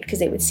afraid, because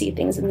they would see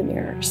things in the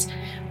mirrors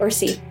or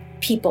see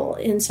people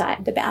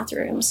inside the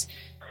bathrooms.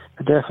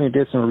 I definitely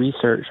did some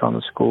research on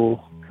the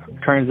school.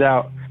 Turns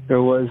out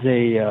there was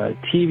a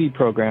TV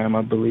program,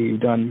 I believe,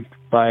 done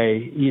by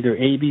either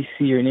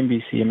ABC or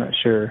NBC, I'm not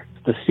sure.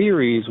 The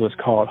series was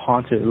called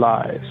Haunted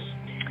Lives,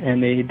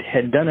 and they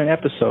had done an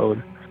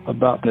episode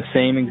about the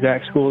same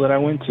exact school that I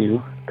went to.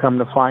 Come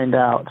to find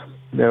out,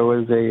 there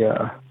was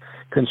a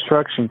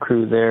construction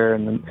crew there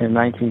in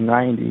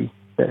 1990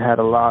 that had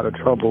a lot of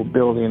trouble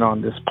building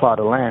on this plot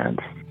of land.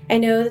 I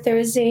know that there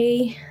was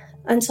a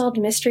Unsolved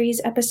Mysteries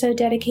episode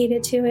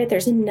dedicated to it.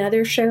 There's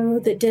another show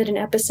that did an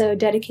episode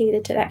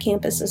dedicated to that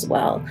campus as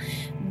well.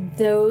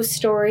 Those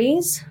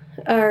stories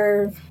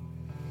are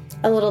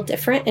a little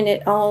different, and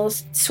it all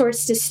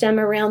sorts to stem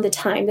around the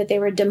time that they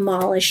were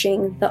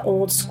demolishing the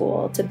old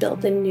school to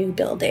build the new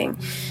building.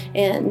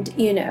 And,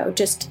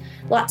 just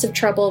lots of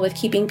trouble with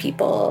keeping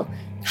people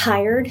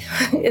hired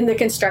in the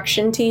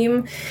construction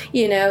team.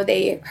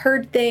 They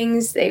heard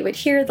things, they would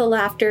hear the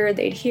laughter,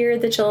 they'd hear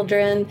the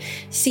children,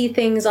 see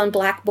things on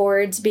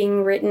blackboards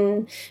being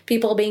written,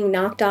 people being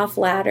knocked off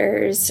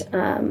ladders,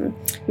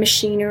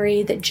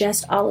 machinery that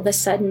just all of a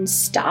sudden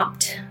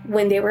stopped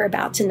when they were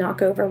about to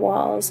knock over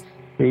walls.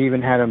 They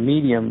even had a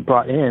medium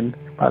brought in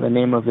by the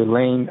name of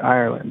Elaine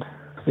Ireland.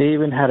 They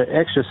even had an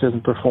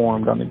exorcism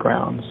performed on the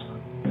grounds.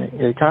 And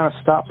it kind of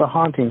stopped the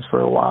hauntings for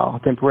a while,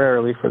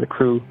 temporarily, for the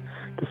crew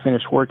to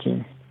finish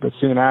working, but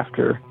soon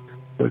after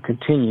it would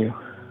continue.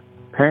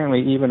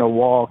 Apparently even a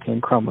wall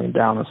came crumbling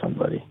down on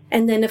somebody.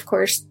 And then, of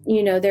course,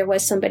 there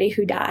was somebody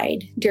who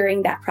died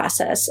during that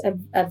process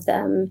of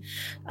them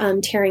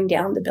tearing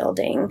down the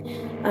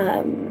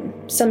building.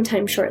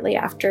 Sometime shortly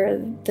after,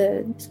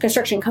 the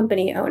construction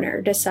company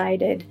owner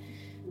decided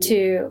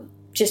to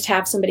just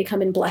have somebody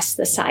come and bless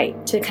the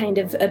site to kind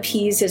of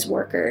appease his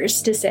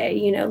workers, to say,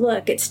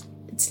 look, it's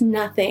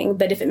nothing,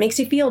 but if it makes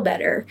you feel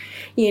better,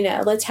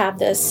 let's have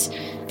this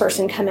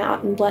person come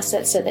out and bless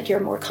it so that you're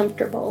more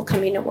comfortable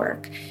coming to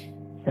work.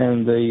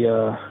 And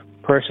the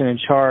person in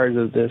charge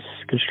of this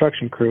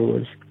construction crew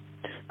was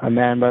a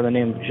man by the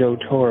name of Joe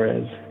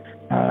Torres.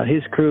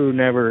 His crew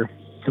never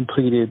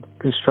completed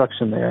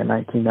construction there in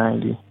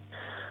 1990,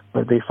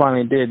 but they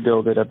finally did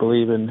build it, I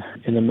believe, in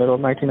the middle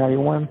of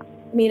 1991.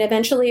 I mean,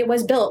 eventually it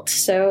was built,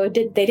 so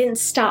they didn't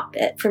stop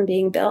it from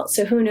being built,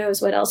 so who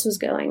knows what else was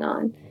going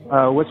on.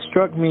 What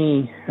struck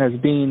me as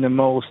being the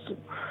most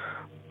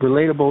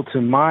relatable to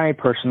my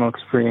personal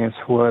experience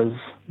was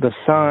the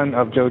son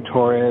of Joe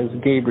Torres,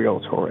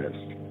 Gabriel Torres.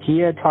 He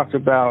had talked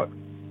about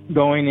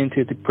going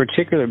into the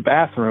particular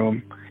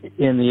bathroom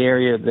in the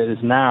area that is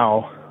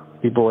now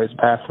the boys'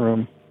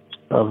 bathroom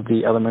of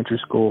the elementary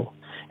school,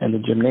 and the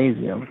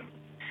gymnasium,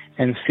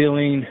 and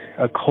feeling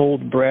a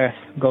cold breath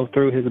go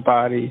through his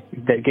body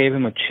that gave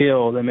him a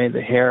chill that made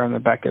the hair on the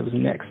back of his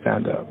neck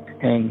stand up,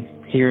 and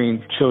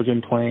hearing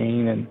children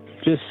playing and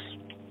just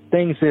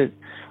things that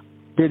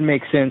didn't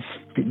make sense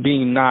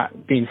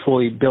not being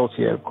fully built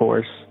yet, of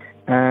course.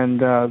 And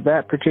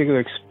that particular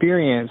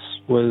experience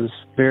was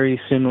very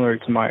similar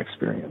to my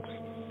experience.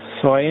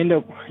 So I end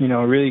up,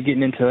 really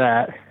getting into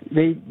that.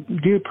 They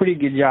do a pretty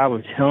good job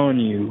of telling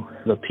you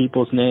the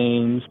people's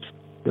names,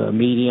 the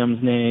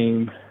medium's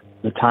name,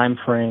 the time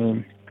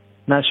frame.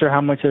 Not sure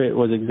how much of it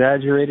was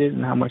exaggerated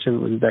and how much of it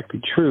was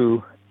exactly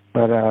true,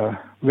 but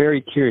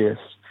very curious.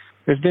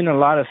 There's been a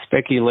lot of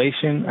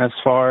speculation as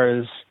far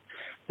as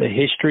the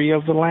history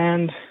of the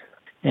land,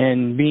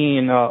 and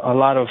being a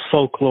lot of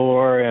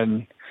folklore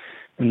and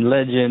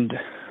legend,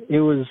 it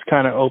was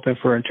kind of open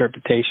for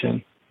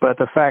interpretation. But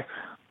the fact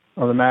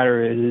of the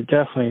matter is, it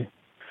definitely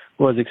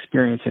was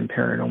experiencing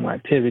paranormal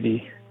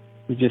activity.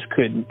 We just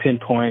couldn't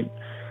pinpoint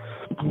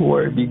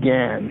where it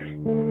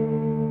began.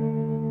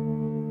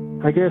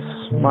 I guess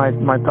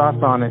my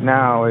thoughts on it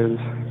now is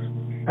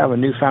I have a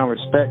newfound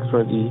respect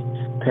for the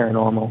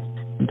paranormal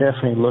and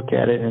definitely look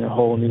at it in a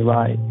whole new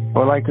light. I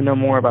would like to know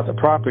more about the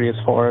property as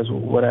far as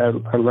what I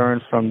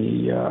learned from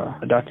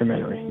the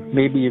documentary.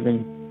 Maybe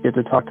even get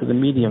to talk to the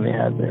medium they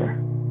had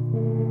there.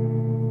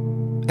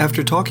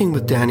 After talking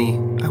with Danny,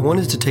 I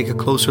wanted to take a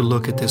closer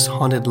look at this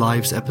Haunted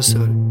Lives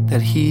episode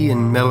that he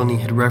and Melanie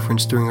had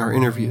referenced during our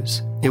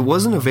interviews. It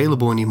wasn't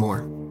available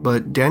anymore,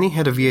 but Danny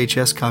had a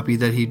VHS copy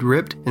that he'd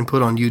ripped and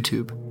put on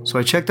YouTube. So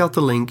I checked out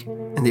the link,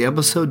 and the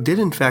episode did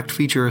in fact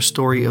feature a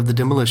story of the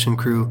demolition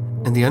crew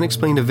and the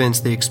unexplained events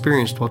they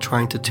experienced while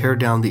trying to tear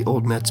down the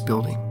old Mets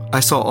building. I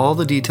saw all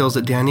the details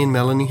that Danny and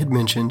Melanie had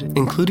mentioned,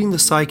 including the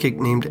psychic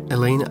named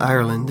Elaine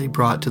Ireland they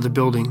brought to the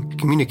building to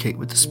communicate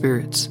with the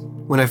spirits.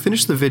 When I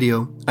finished the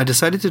video, I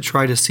decided to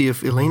try to see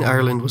if Elaine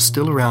Ireland was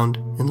still around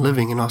and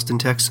living in Austin,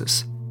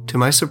 Texas. To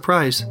my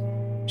surprise,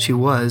 she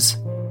was,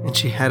 and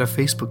she had a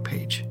Facebook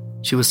page.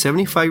 She was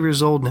 75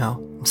 years old now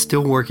and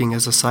still working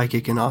as a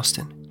psychic in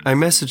Austin. I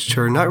messaged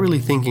her, not really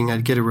thinking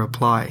I'd get a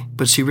reply,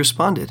 but she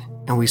responded,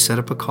 and we set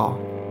up a call.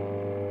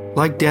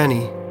 Like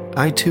Danny,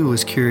 I too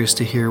was curious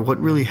to hear what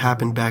really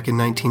happened back in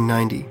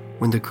 1990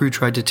 when the crew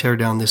tried to tear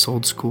down this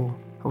old school.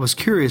 I was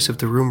curious if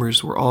the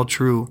rumors were all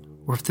true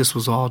or if this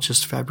was all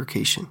just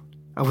fabrication.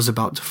 I was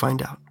about to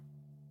find out.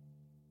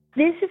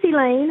 This is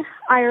Elaine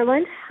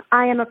Ireland.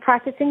 I am a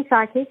practicing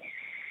psychic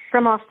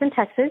from Austin,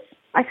 Texas.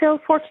 I feel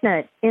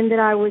fortunate in that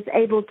I was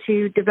able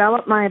to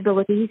develop my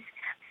abilities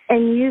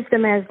and use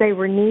them as they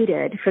were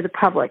needed for the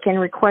public and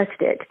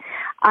requested.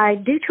 I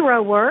do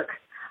tarot work.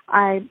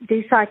 I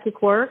do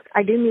psychic work.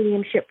 I do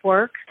mediumship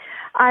work.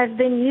 I've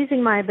been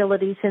using my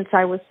abilities since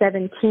I was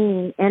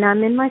 17, and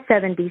I'm in my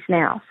 70s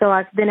now, so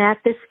I've been at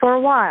this for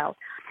a while.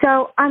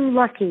 So I'm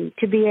lucky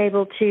to be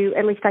able to,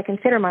 at least I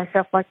consider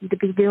myself lucky to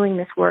be doing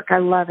this work. I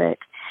love it.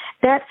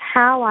 That's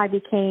how I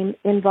became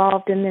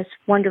involved in this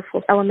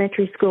wonderful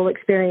elementary school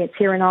experience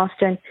here in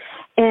Austin.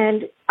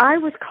 And I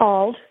was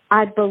called,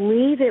 I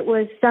believe it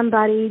was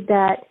somebody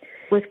that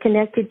was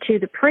connected to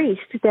the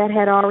priest that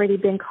had already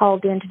been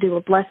called in to do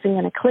a blessing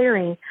and a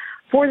clearing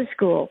for the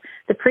school.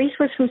 The priest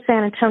was from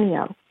San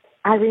Antonio.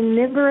 I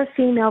remember a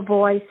female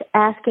voice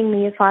asking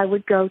me if I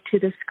would go to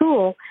the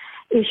school,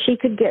 if she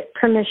could get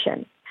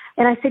permission.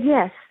 And I said,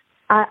 yes,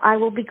 I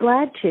will be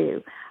glad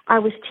to. I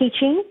was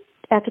teaching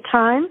at the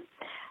time,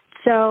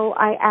 so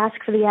I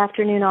asked for the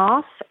afternoon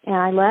off, and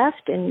I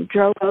left and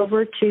drove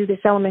over to this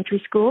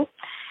elementary school,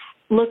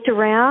 looked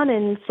around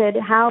and said,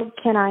 how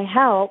can I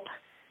help?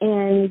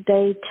 And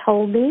they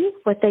told me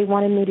what they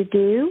wanted me to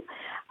do.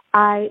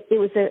 It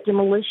was a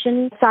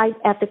demolition site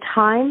at the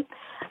time.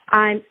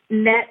 I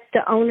met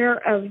the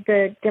owner of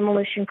the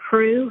demolition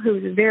crew, who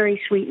was a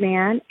very sweet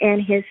man,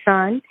 and his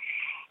son,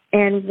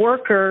 and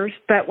workers.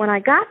 But when I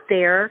got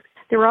there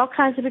were all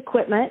kinds of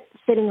equipment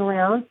sitting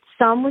around.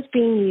 Some was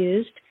being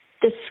used.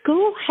 The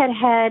school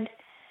had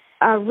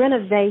a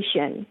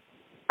renovation.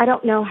 I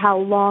don't know how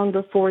long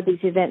before these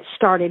events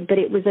started, but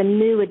it was a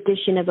new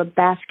addition of a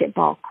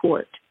basketball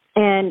court.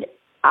 And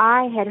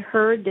I had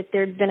heard that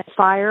there'd been a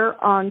fire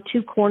on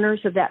two corners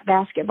of that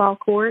basketball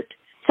court.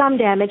 Some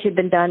damage had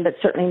been done, but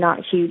certainly not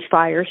huge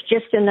fires,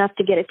 just enough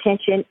to get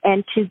attention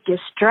and to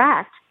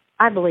distract,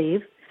 I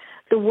believe,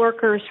 the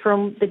workers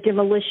from the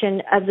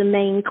demolition of the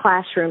main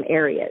classroom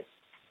areas.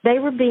 They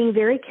were being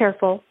very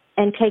careful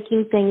and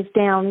taking things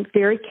down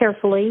very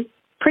carefully,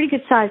 pretty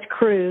good-sized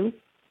crew.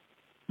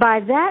 By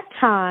that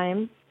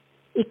time,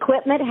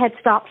 equipment had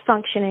stopped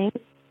functioning,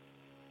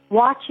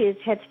 watches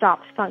had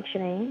stopped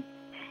functioning,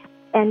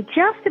 and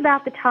just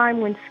about the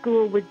time when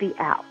school would be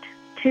out,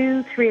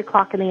 2, 3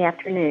 o'clock in the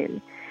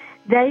afternoon,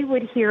 they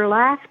would hear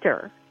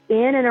laughter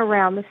in and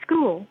around the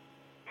school.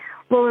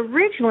 Well,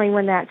 originally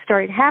when that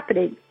started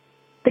happening,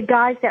 the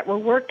guys that were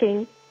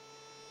working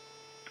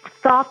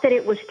thought that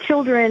it was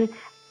children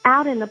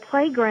out in the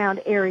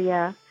playground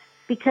area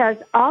because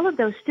all of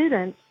those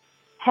students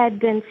had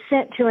been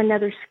sent to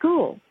another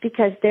school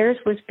because theirs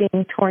was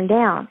being torn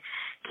down.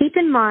 Keep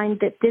in mind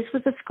that this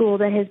was a school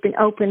that has been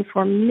open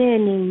for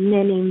many,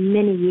 many,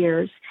 many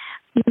years.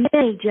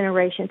 Many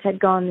generations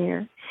had gone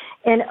there.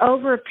 And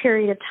over a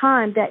period of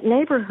time, that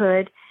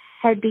neighborhood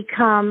had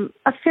become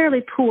a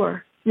fairly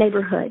poor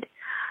neighborhood.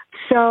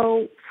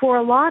 So for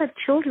a lot of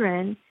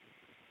children,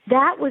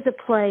 that was a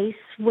place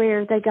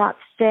where they got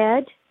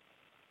fed.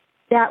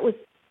 That was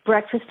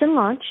breakfast and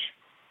lunch.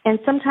 And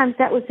sometimes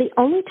that was the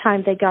only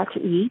time they got to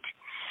eat.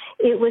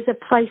 It was a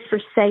place for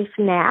safe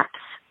naps.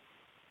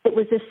 It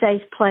was a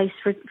safe place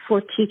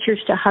for teachers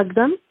to hug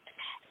them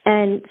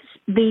and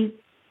be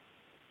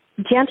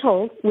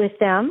gentle with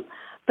them,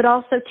 but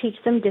also teach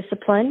them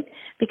discipline,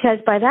 because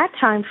by that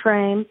time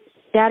frame,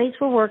 daddies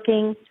were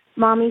working,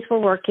 mommies were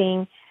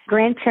working,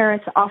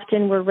 grandparents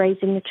often were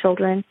raising the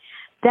children.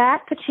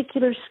 That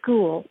particular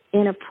school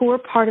in a poor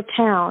part of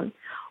town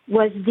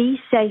was the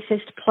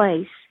safest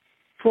place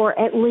for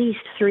at least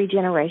 3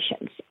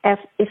 generations,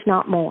 if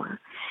not more.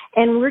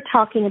 And we're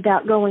talking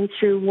about going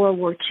through World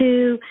War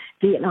II,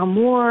 Vietnam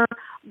War,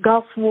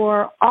 Gulf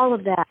War, all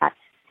of that.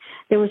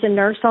 There was a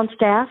nurse on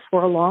staff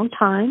for a long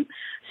time,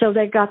 so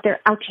they got their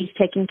ouchies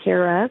taken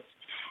care of.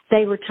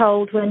 They were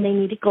told when they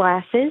needed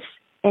glasses,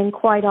 and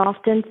quite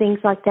often things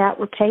like that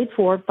were paid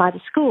for by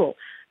the school.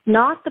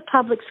 Not the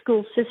public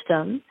school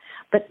system,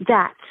 but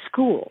that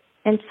school,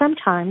 and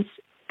sometimes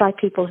by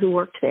people who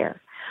worked there.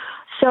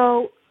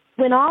 So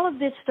when all of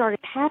this started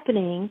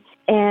happening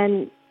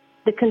and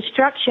the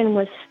construction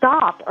was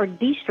stopped, or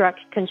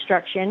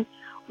construction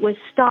was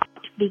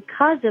stopped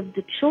because of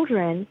the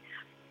children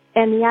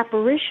and the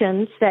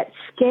apparitions that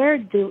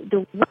scared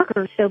the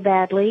workers so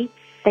badly,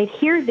 they'd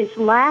hear this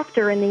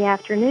laughter in the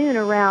afternoon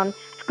around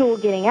school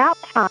getting out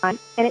time,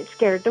 and it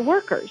scared the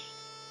workers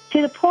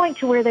to the point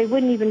to where they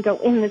wouldn't even go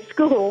in the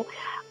school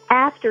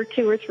after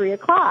 2 or 3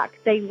 o'clock.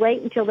 They'd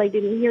wait until they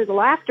didn't hear the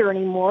laughter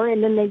anymore,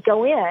 and then they'd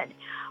go in.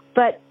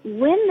 But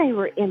when they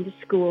were in the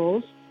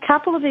schools, a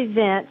couple of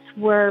events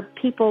were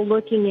people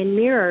looking in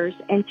mirrors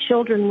and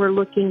children were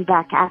looking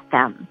back at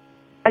them.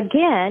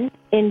 Again,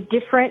 in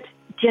different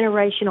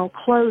generational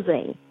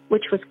clothing,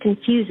 which was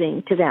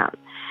confusing to them.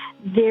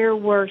 There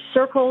were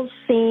circles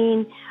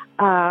seen,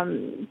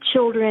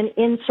 children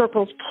in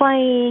circles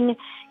playing,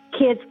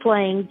 kids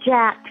playing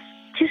jacks,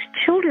 just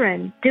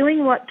children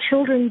doing what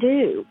children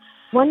do.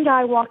 One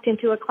guy walked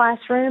into a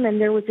classroom and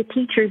there was a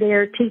teacher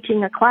there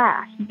teaching a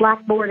class,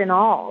 blackboard and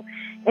all.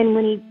 And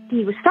when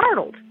he was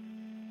startled,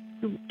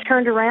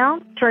 turned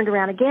around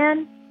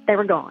again, they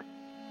were gone.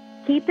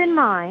 Keep in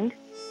mind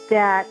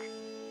that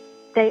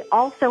they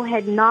also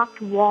had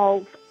knocked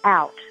walls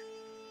out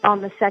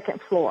on the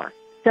second floor.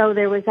 So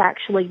there was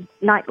actually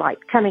nightlight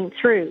coming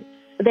through.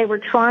 They were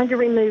trying to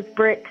remove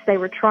bricks. They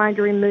were trying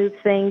to remove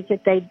things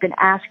that they'd been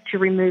asked to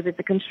remove as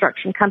a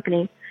construction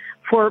company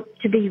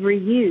to be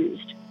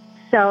reused.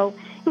 So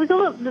it was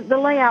the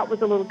layout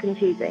was a little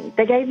confusing.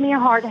 They gave me a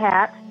hard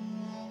hat.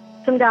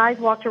 Some guys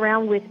walked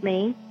around with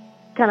me,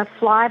 kind of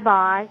fly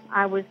by.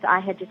 I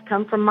had just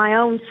come from my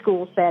own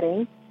school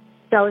setting,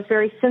 so I was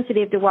very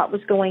sensitive to what was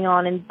going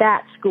on in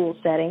that school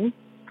setting.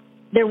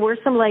 There were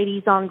some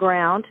ladies on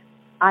ground.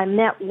 I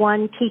met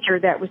one teacher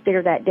that was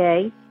there that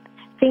day.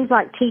 Seems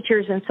like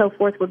teachers and so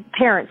forth,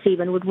 parents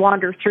even, would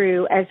wander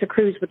through as the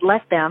crews would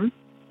let them.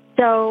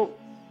 So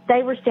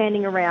they were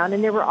standing around,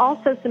 and there were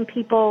also some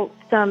people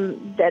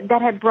that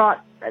had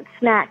brought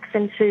snacks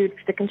and food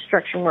for the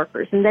construction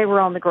workers, and they were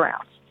on the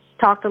ground.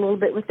 Talked a little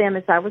bit with them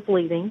as I was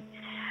leaving.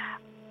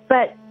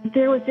 But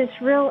there was this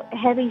real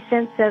heavy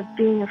sense of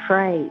being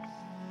afraid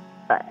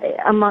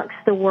amongst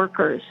the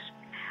workers.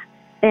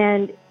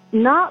 And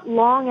not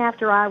long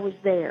after I was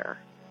there,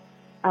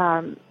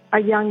 a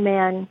young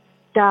man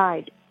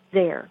died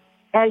there.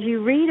 As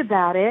you read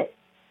about it,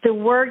 the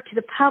word to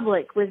the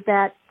public was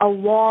that a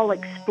wall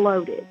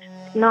exploded.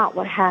 Not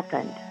what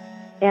happened.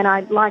 And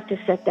I'd like to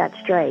set that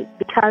straight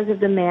because of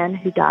the man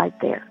who died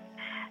there.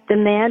 The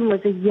man was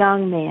a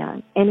young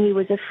man, and he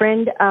was a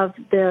friend of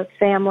the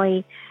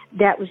family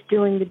that was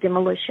doing the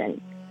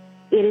demolition.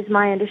 It is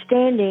my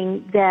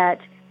understanding that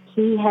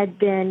he had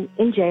been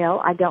in jail.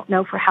 I don't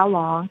know for how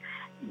long.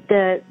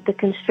 The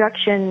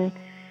construction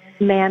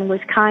man was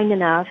kind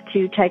enough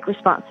to take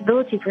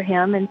responsibility for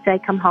him and say,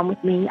 come home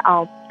with me.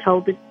 I'll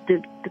tell the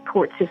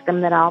court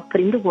system that I'll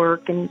put him to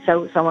work, and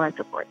so on and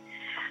so forth.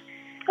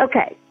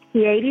 Okay,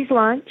 he ate his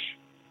lunch.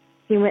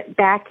 He went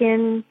back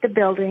in the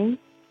building,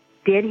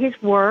 did his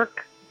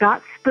work,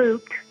 got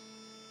spooked,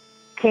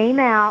 came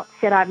out,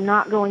 said, I'm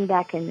not going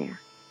back in there.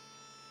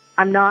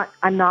 I'm not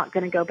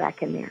going to go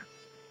back in there.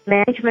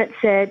 Management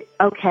said,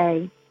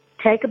 okay,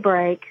 take a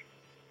break,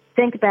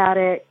 think about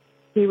it.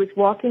 He was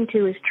walking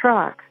to his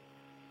truck.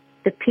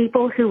 The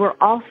people who were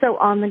also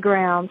on the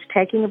grounds,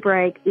 taking a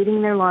break,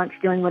 eating their lunch,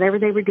 doing whatever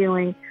they were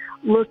doing,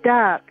 looked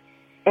up,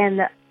 and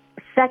the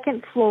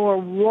second floor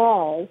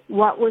wall,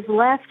 what was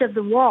left of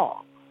the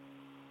wall,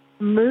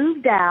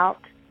 moved out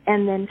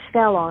and then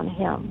fell on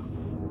him.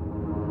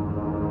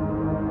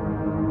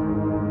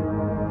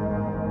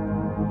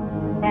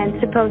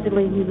 And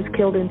supposedly he was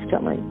killed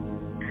instantly.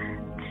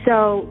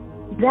 So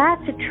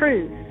that's a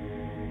truth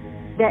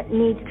that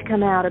needs to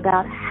come out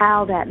about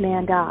how that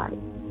man died.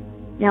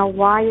 Now,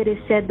 why it is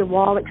said the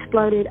wall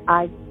exploded,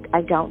 I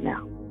don't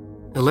know.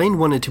 Elaine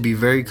wanted to be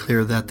very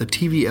clear that the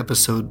TV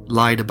episode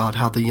lied about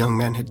how the young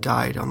man had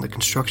died on the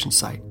construction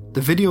site.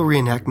 The video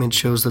reenactment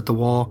shows that the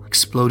wall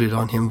exploded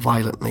on him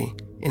violently.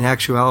 In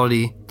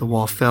actuality, the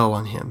wall fell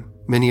on him.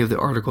 Many of the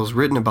articles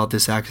written about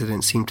this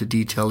accident seem to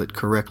detail it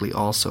correctly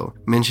also,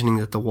 mentioning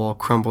that the wall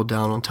crumbled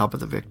down on top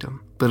of the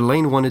victim. But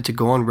Elaine wanted to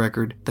go on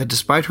record that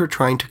despite her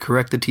trying to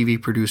correct the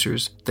TV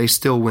producers, they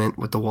still went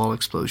with the wall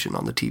explosion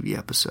on the TV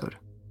episode.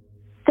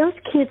 Those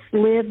kids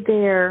lived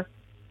there,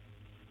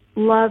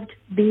 loved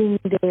being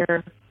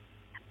there.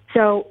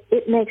 So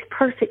it makes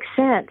perfect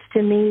sense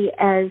to me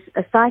as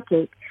a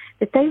psychic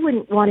that they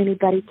wouldn't want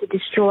anybody to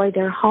destroy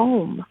their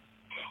home.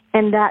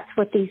 And that's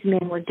what these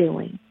men were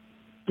doing.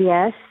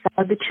 Yes,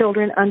 some of the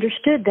children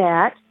understood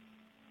that.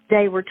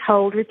 They were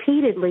told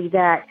repeatedly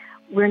that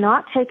we're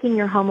not taking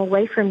your home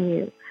away from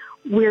you.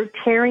 We're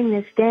tearing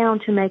this down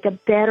to make a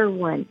better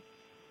one,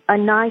 a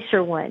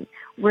nicer one.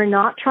 We're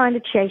not trying to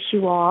chase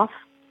you off.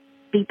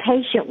 Be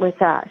patient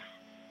with us.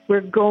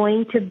 We're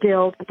going to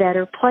build a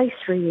better place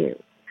for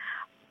you.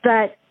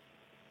 But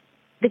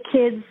the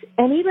kids,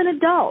 and even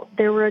adults,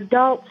 there were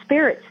adult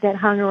spirits that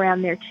hung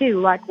around there too,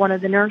 like one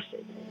of the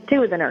nurses,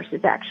 two of the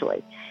nurses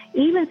actually.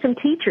 Even some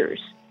teachers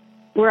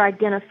were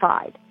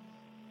identified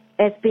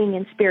as being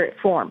in spirit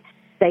form.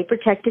 They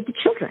protected the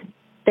children.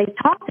 They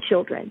taught the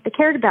children. They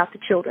cared about the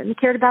children. They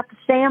cared about the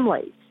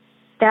families.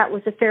 That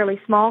was a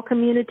fairly small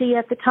community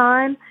at the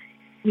time.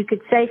 You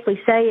could safely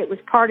say it was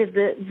part of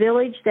the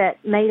village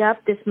that made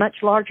up this much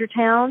larger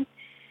town,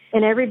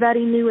 and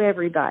everybody knew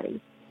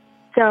everybody.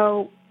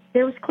 So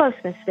there was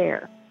closeness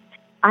there.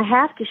 I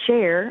have to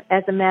share,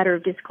 as a matter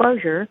of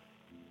disclosure,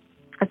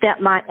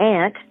 that my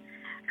aunt,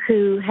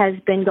 who has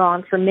been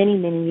gone for many,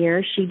 many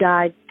years, she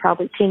died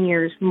probably 10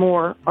 years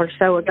more or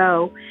so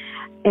ago,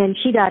 and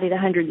she died at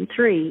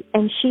 103,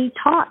 and she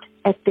taught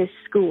at this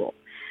school.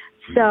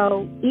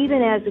 So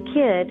even as a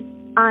kid,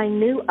 I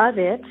knew of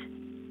it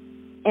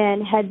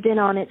and had been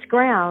on its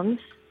grounds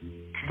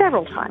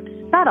several times,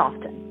 not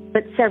often,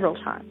 but several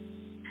times.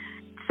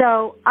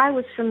 So I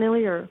was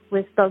familiar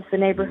with both the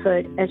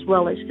neighborhood as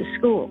well as the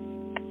school.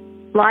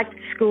 Liked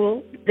the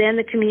school. Then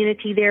the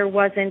community there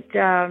wasn't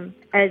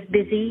as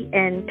busy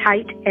and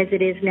tight as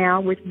it is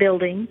now with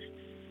buildings.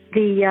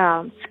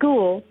 The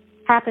school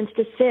happens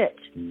to sit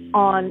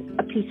on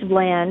a piece of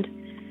land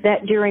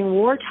that during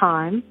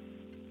wartime,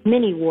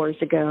 many wars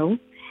ago,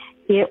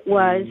 it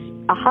was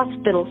a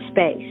hospital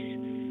space.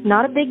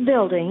 Not a big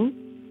building,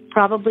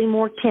 probably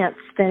more tents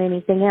than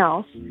anything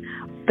else,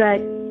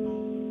 but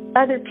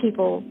other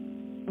people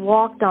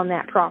walked on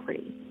that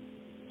property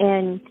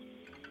and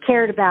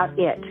cared about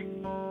it.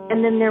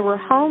 And then there were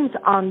homes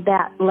on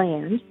that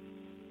land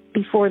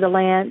before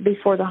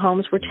the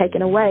homes were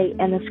taken away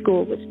and the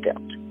school was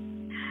built.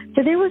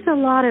 So there was a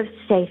lot of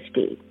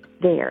safety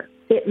there.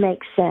 It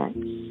makes sense.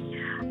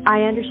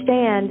 I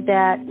understand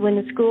that when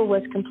the school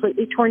was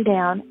completely torn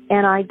down,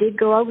 and I did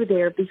go over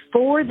there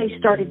before they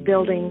started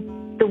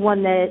building the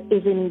one that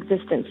is in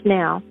existence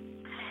now,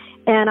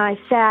 and I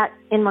sat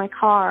in my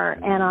car,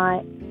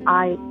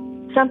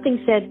 and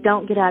something said,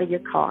 "Don't get out of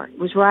your car." It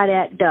was right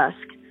at dusk.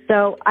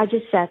 So I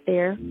just sat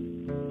there,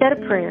 said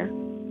a prayer,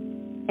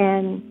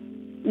 and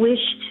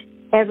wished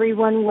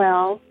everyone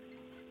well.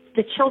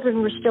 The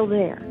children were still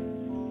there.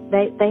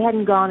 They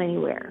hadn't gone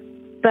anywhere.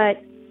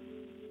 But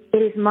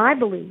it is my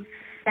belief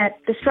that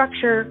the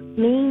structure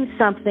means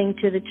something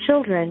to the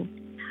children,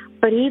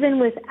 but even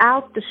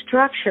without the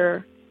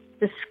structure,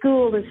 the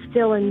school is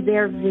still in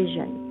their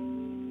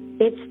vision.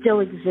 It still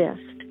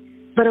exists.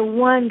 But a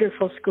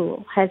wonderful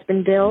school has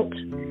been built.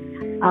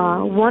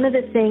 One of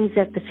the things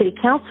that the city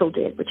council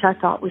did, which I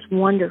thought was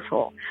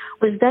wonderful,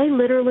 was they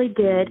literally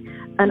did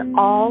an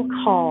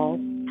all-call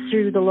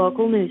through the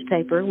local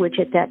newspaper, which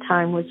at that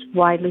time was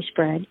widely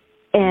spread,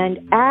 and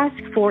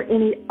asked for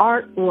any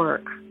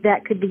artwork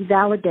that could be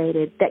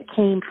validated that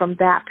came from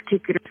that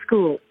particular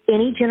school,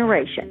 any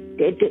generation.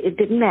 It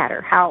didn't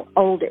matter how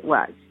old it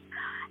was.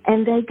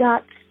 And they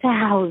got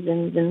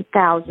thousands and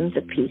thousands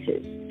of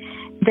pieces.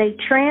 They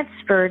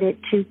transferred it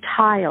to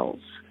tiles.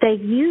 They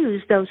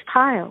used those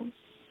tiles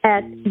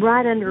at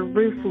right under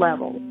roof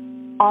level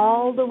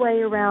all the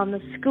way around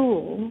the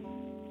school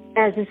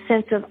as a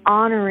sense of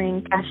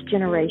honoring past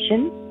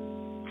generations.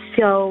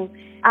 So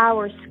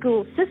our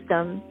school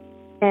system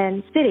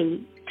and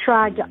city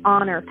tried to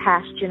honor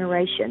past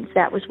generations.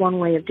 That was one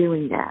way of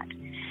doing that.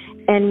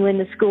 And when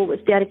the school was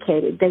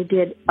dedicated, they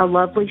did a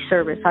lovely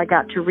service. I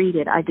got to read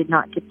it. I did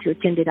not get to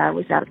attend it. I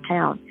was out of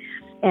town.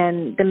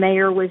 And the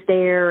mayor was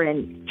there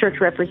and church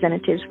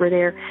representatives were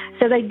there.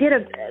 So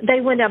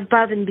they went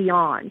above and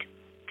beyond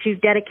to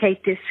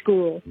dedicate this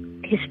school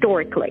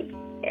historically.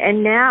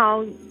 And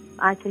now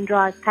I can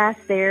drive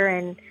past there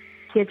and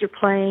kids are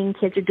playing,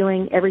 kids are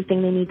doing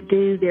everything they need to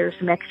do. There are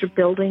some extra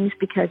buildings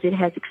because it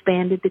has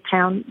expanded, the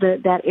town,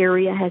 that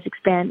area has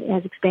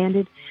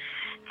expanded.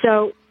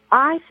 So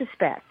I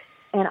suspect,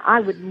 and I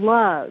would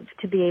love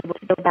to be able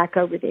to go back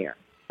over there,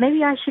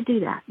 maybe I should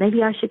do that.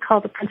 Maybe I should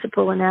call the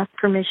principal and ask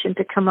permission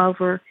to come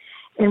over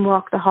and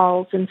walk the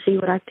halls and see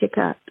what I pick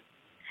up.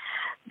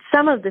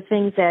 Some of the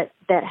things that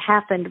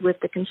happened with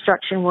the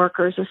construction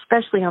workers,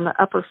 especially on the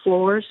upper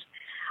floors,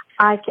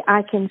 I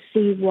can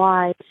see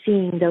why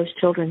seeing those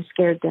children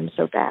scared them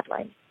so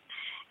badly.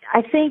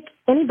 I think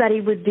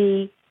anybody would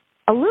be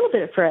a little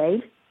bit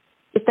afraid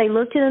if they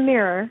looked in a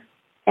mirror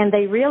and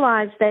they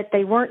realized that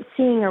they weren't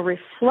seeing a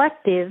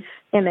reflective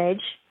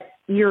image.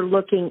 You're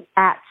looking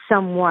at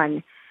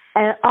someone,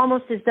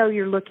 almost as though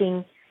you're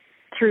looking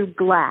through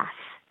glass,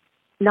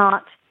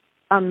 not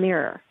a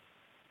mirror.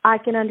 I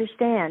can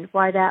understand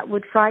why that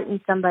would frighten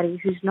somebody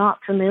who's not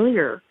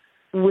familiar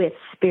with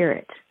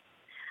spirit.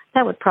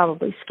 That would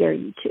probably scare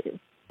you too.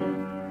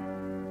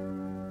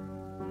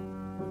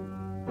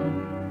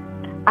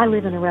 I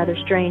live in a rather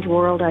strange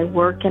world. I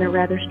work in a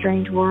rather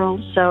strange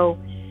world, so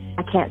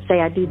I can't say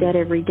I do that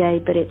every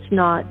day, but it's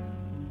not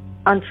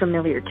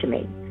unfamiliar to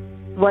me.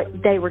 What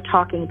they were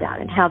talking about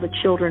and how the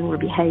children were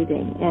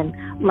behaving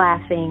and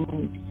laughing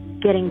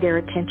and getting their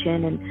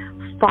attention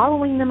and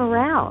following them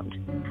around.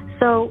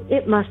 So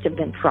it must have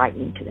been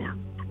frightening to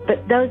them.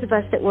 But those of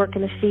us that work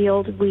in the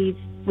field, we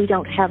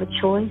don't have a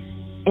choice,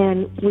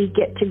 and we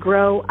get to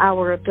grow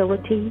our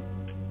ability,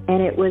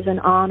 and it was an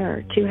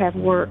honor to have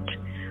worked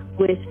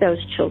with those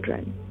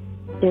children.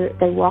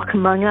 They walk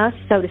among us,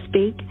 so to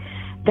speak.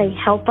 They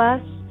help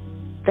us.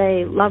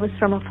 They love us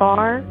from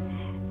afar.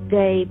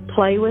 They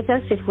play with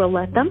us if we'll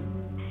let them.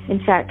 In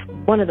fact,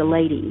 one of the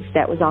ladies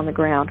that was on the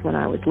ground when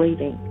I was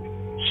leaving,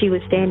 she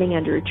was standing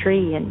under a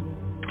tree, and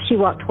she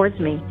walked towards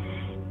me,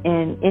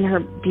 and in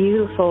her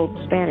beautiful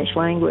Spanish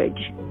language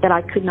that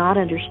I could not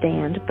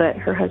understand, but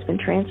her husband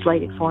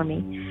translated for me,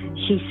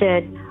 she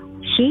says,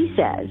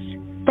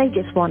 they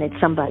just wanted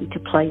somebody to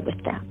play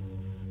with them.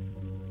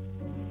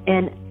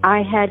 And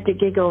I had to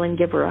giggle and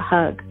give her a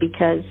hug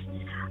because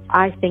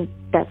I think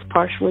that's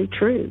partially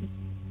true.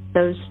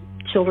 Those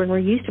children were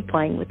used to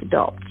playing with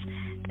adults.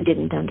 They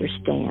didn't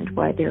understand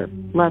why their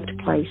loved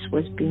place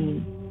was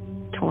being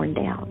torn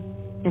down,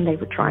 and they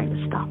were trying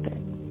to stop it.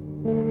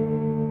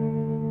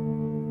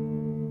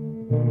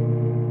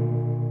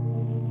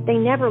 They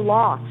never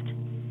lost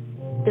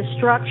the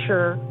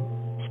structure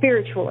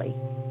spiritually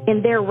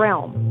in their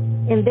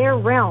realm. In their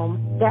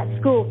realm, that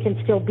school can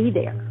still be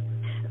there.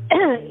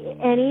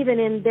 And even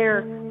in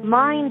their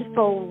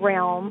mindful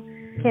realm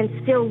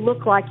can still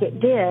look like it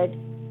did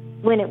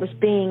when it was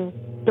being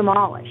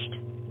demolished.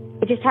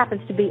 It just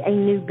happens to be a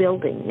new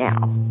building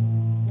now.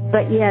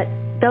 But yet,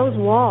 those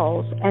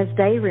walls, as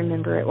they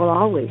remember it, will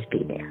always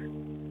be there.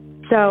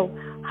 So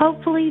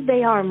hopefully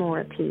they are more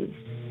at peace.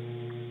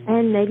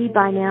 And maybe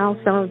by now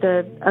some of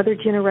the other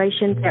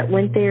generations that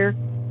went there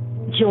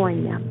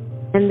join them.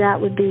 And that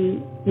would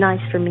be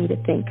nice for me to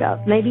think of.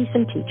 Maybe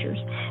some teachers.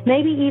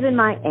 Maybe even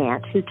my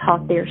aunt who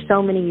taught there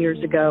so many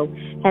years ago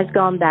has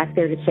gone back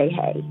there to say,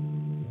 hey,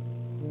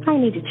 I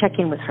need to check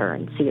in with her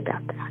and see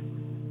about that.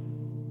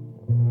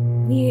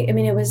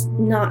 It was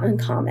not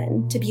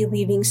uncommon to be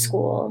leaving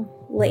school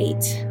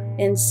late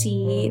and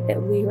see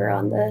that we were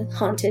on the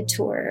haunted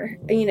tour.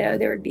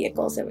 There were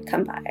vehicles that would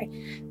come by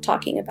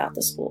talking about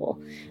the school.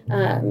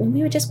 And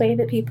we would just wave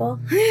at people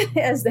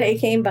as they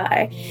came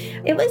by.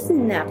 It was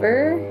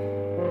never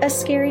a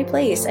scary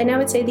place. And I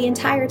would say the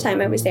entire time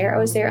I was there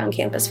on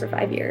campus for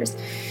 5 years.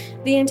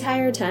 The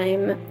entire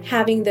time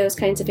having those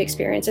kinds of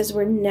experiences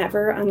were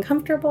never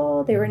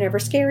uncomfortable. They were never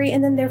scary.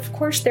 And then of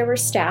course there were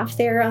staff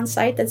there on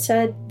site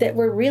that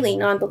were really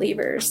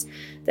non-believers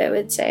that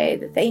would say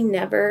that they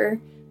never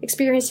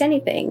experienced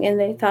anything, and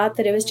they thought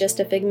that it was just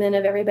a figment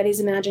of everybody's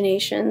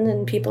imagination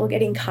and people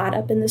getting caught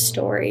up in the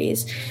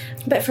stories.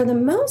 But for the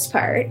most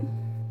part,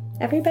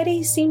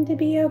 everybody seemed to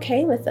be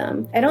okay with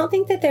them. I don't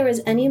think that there was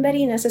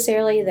anybody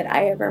necessarily that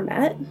I ever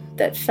met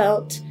that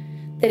felt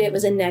that it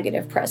was a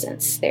negative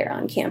presence there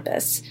on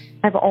campus.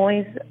 I've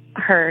always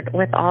heard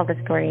with all the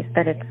stories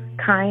that it's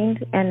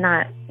kind and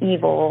not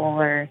evil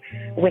or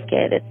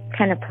wicked. It's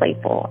kind of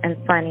playful and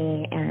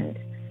funny, and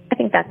I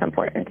think that's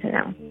important to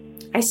know.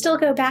 I still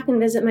go back and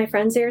visit my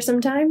friends there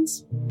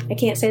sometimes. I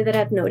can't say that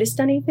I've noticed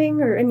anything,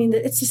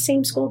 it's the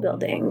same school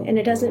building, and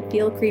it doesn't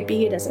feel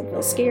creepy, it doesn't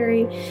feel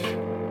scary.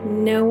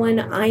 No one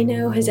I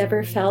know has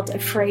ever felt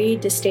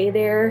afraid to stay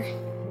there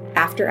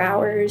after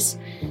hours.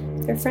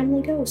 They're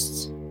friendly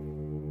ghosts.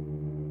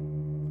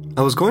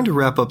 I was going to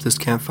wrap up this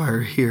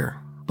campfire here,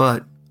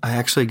 but I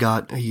actually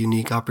got a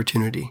unique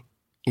opportunity.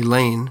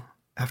 Elaine,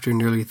 after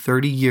nearly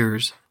 30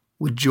 years,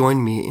 would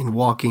join me in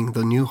walking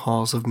the new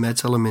halls of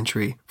Metz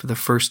Elementary for the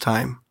first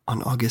time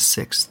on August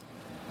 6th.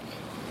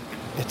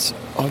 It's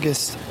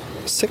August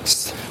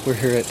 6th. We're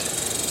here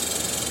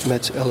at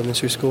Metz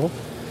Elementary School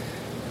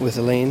with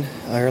Elaine,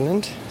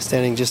 Ireland,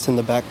 standing just in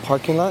the back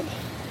parking lot.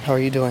 How are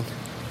you doing?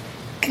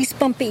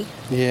 Goosebumpy.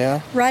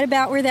 Yeah? Right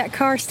about where that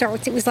car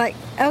starts. It was like,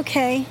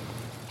 okay.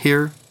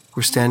 Here,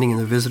 we're standing in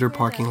the visitor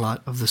parking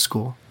lot of the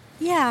school.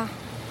 Yeah.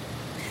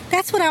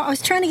 That's what I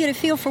was trying to get a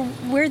feel for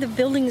where the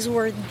buildings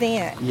were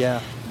then.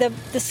 Yeah.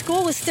 The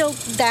school was still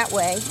that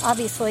way,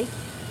 obviously,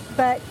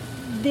 but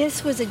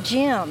This was a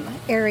gym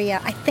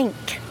area, I think.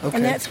 Okay.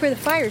 And that's where the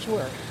fires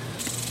were.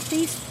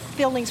 These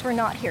buildings were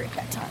not here at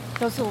that time.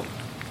 Those little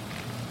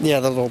Yeah,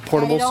 the little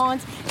portables.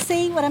 add-ons.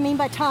 See what I mean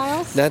by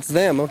tiles? That's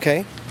them,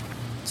 okay.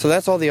 So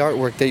that's all the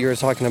artwork that you were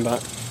talking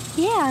about.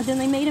 Yeah, then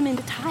they made them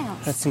into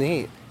tiles. That's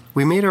neat.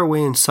 We made our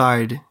way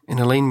inside, and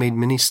Elaine made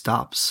many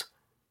stops.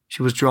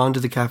 She was drawn to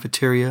the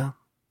cafeteria,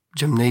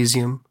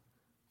 gymnasium,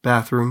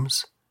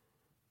 bathrooms.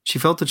 She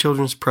felt the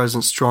children's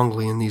presence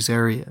strongly in these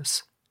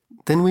areas.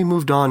 Then we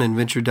moved on and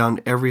ventured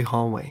down every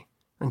hallway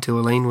until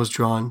Elaine was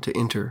drawn to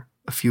enter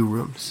a few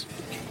rooms.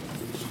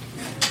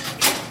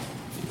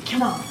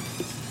 Come on.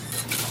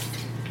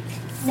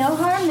 No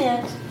harm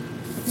meant.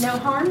 No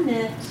harm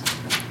meant.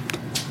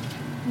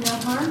 No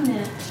harm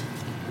meant.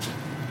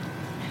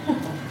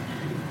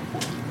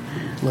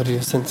 What are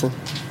you sensing?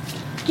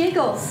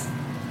 Giggles.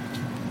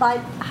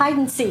 Like hide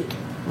and seek.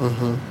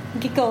 Mm-hmm.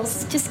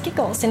 Giggles. Just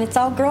giggles. And it's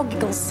all girl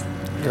giggles.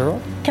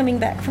 Girl? Coming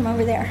back from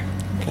over there.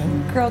 Okay.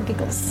 Girl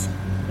giggles.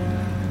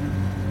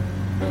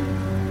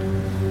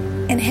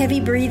 And heavy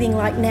breathing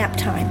like nap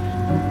time.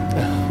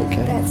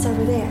 Okay. That's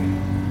over there.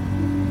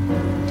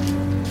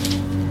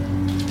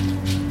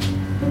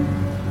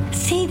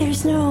 See,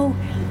 there's no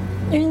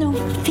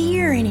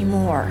fear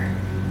anymore.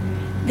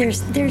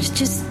 There's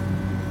just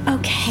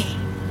okay.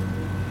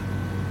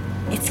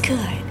 It's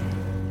good.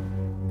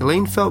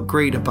 Elaine felt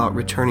great about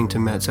returning to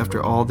Metz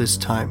after all this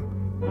time,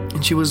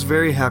 and she was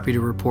very happy to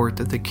report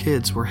that the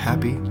kids were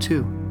happy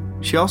too.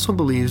 She also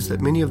believes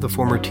that many of the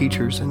former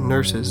teachers and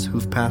nurses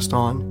who've passed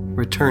on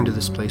return to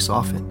this place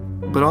often.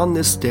 But on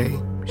this day,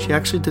 she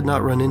actually did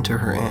not run into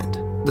her aunt.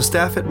 The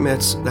staff at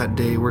Metz that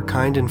day were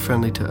kind and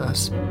friendly to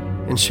us,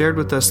 and shared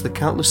with us the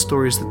countless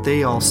stories that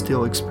they all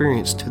still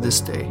experience to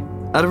this day.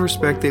 Out of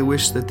respect, they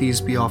wish that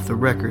these be off the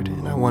record,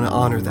 and I want to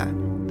honor that.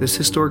 This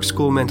historic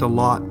school meant a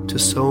lot to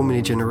so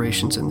many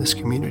generations in this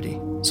community,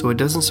 so it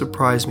doesn't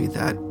surprise me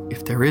that,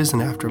 if there is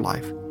an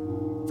afterlife,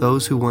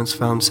 those who once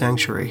found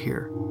sanctuary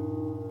here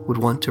would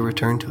want to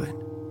return to it.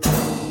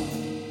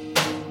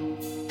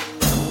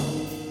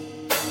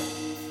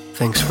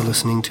 Thanks for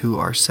listening to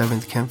our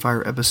 7th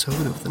Campfire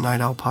episode of the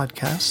Night Owl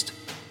Podcast.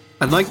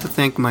 I'd like to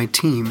thank my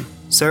team,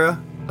 Sarah,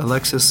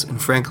 Alexis,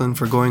 and Franklin,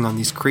 for going on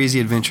these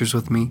crazy adventures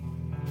with me,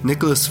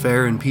 Nicholas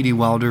Fair and P.D.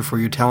 Wilder for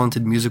your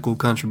talented musical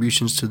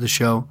contributions to the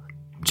show,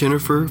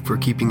 Jennifer for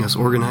keeping us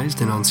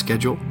organized and on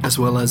schedule, as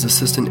well as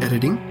assistant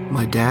editing,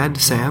 my dad,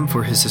 Sam,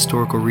 for his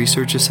historical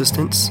research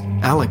assistance,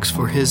 Alex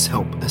for his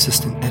help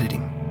assistant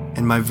editing,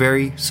 and my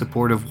very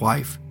supportive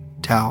wife,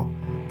 Tao,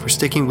 for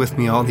sticking with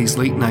me all these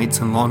late nights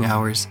and long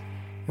hours,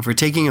 and for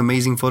taking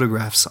amazing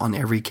photographs on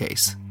every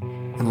case.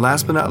 And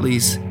last but not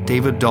least,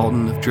 David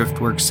Dalton of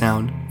Driftworks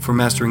Sound for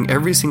mastering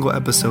every single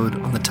episode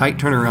on the tight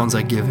turnarounds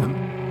I give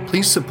him.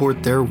 Please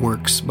support their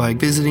works by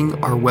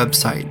visiting our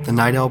website,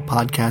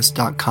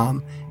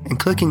 thenightowlpodcast.com, and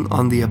clicking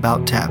on the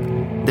About tab.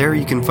 There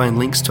you can find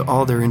links to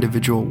all their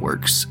individual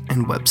works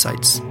and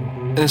websites.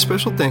 And a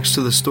special thanks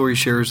to the story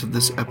sharers of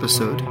this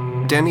episode.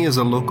 Danny is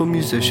a local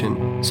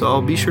musician, so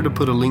I'll be sure to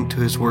put a link to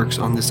his works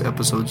on this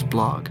episode's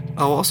blog.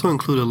 I'll also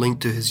include a link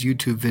to his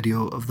YouTube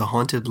video of the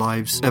Haunted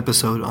Lives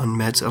episode on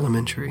Metz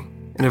Elementary.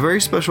 And a very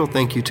special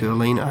thank you to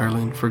Elaine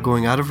Ireland for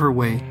going out of her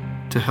way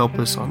to help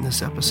us on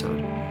this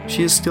episode.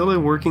 She is still a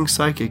working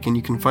psychic, and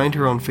you can find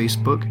her on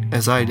Facebook,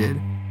 as I did,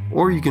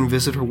 or you can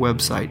visit her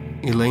website,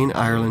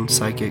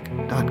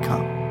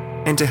 ElaineIrelandPsychic.com.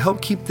 And to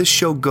help keep this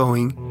show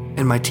going,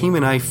 and my team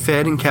and I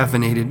fed and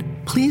caffeinated,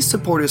 please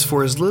support us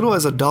for as little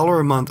as $1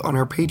 a month on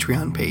our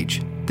Patreon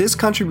page. This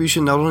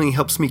contribution not only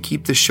helps me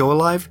keep the show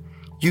alive,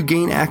 you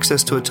gain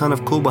access to a ton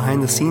of cool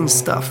behind-the-scenes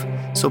stuff.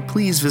 So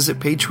please visit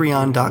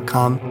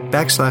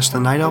patreon.com/The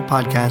Night Owl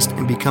Podcast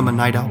and become a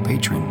Night Owl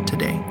patron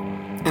today.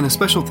 And a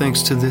special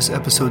thanks to this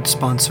episode's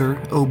sponsor,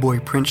 Oh Boy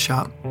Print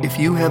Shop. If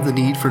you have the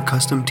need for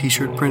custom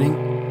t-shirt printing,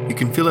 you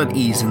can feel at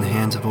ease in the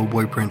hands of Oh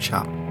Boy Print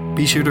Shop.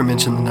 Be sure to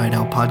mention the Night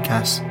Owl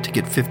Podcast to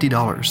get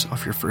 $50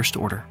 off your first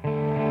order.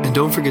 And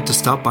don't forget to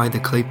stop by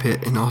the Clay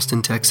Pit in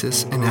Austin,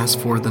 Texas, and ask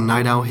for the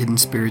Night Owl Hidden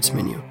Spirits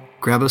menu.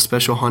 Grab a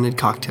special haunted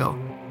cocktail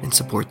and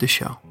support the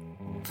show.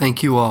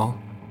 Thank you all,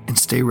 and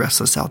stay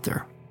restless out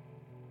there.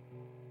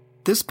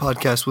 This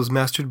podcast was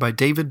mastered by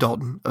David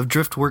Dalton of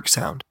Driftworks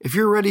Sound. If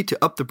you're ready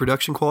to up the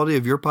production quality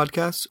of your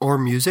podcasts or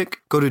music,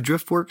 go to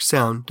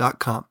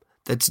driftworksound.com.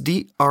 That's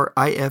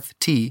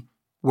DRIFT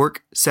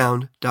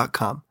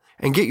worksound.com.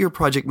 And get your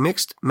project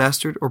mixed,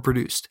 mastered, or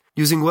produced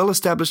using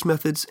well-established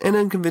methods and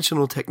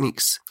unconventional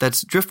techniques.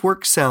 That's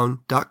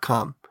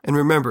driftworksound.com. And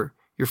remember,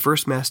 your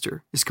first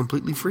master is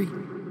completely free.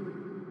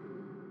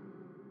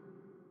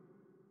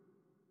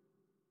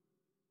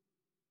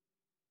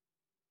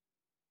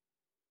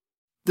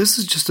 This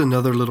is just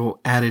another little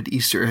added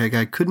Easter egg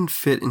I couldn't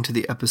fit into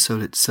the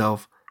episode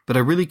itself, but I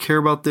really care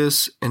about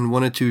this and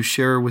wanted to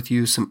share with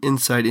you some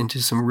insight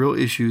into some real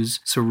issues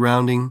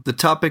surrounding the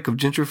topic of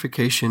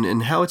gentrification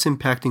and how it's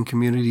impacting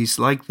communities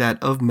like that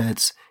of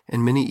Metz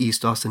and many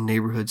East Austin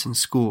neighborhoods and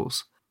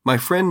schools. My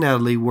friend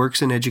Natalie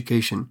works in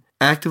education,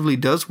 actively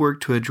does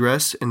work to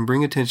address and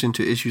bring attention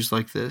to issues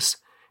like this,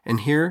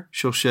 and here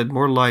she'll shed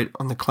more light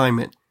on the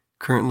climate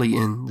currently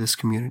in this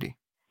community.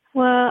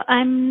 Well,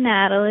 I'm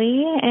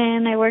Natalie,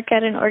 and I work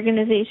at an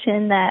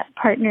organization that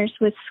partners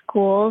with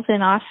schools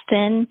in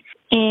Austin.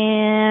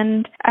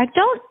 And I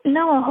don't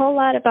know a whole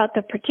lot about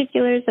the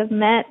particulars of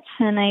METS,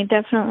 and I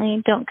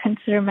definitely don't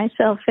consider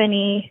myself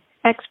any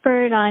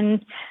expert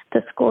on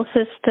the school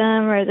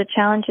system or the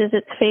challenges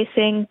it's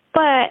facing.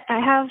 But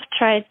I have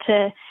tried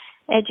to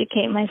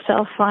educate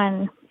myself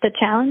on the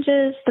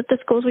challenges that the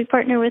schools we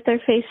partner with are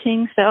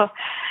facing, so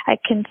I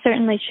can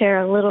certainly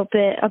share a little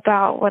bit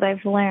about what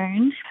I've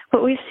learned.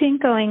 What we've seen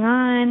going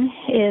on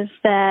is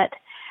that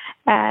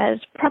as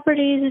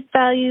property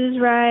values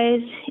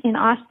rise in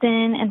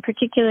Austin, and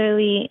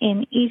particularly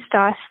in East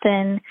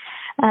Austin,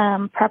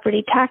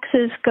 property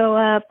taxes go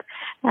up.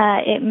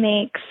 It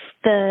makes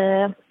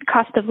the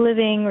cost of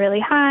living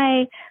really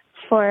high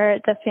for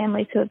the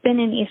families who have been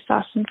in East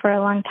Austin for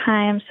a long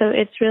time. So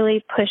it's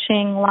really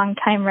pushing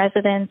longtime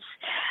residents.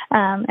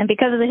 And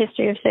because of the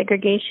history of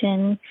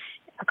segregation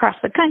across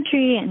the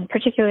country, and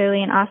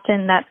particularly in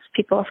Austin, that's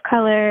people of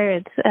color,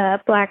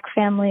 it's Black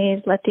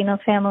families, Latino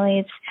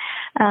families.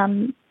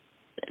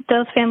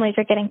 Those families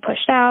are getting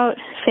pushed out.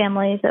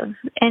 Families of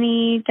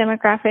any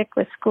demographic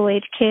with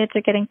school-age kids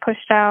are getting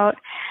pushed out.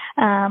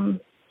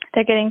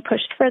 They're getting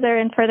pushed further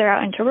and further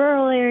out into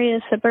rural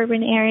areas,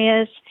 suburban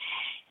areas.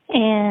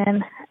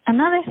 And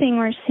another thing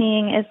we're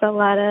seeing is a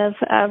lot of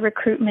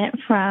recruitment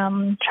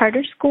from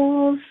charter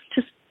schools,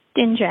 just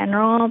in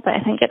general, but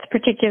I think it's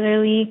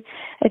particularly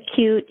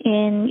acute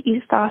in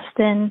East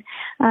Austin.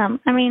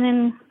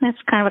 And that's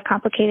kind of a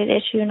complicated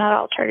issue. Not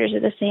all charters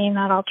are the same.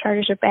 Not all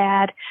charters are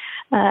bad.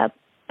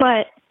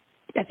 But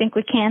I think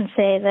we can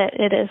say that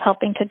it is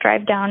helping to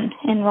drive down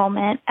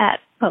enrollment at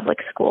public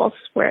schools,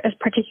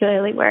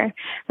 particularly where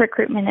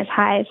recruitment is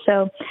high.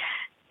 So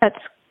that's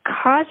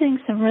causing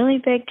some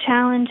really big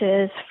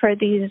challenges for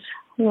these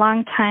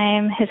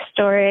longtime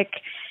historic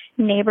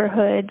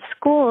neighborhood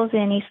schools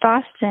in East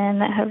Austin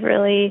that have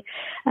really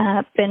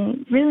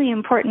been really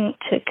important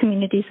to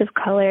communities of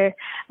color.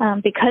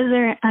 Because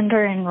they're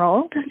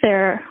under-enrolled,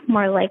 they're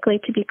more likely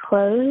to be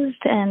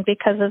closed, and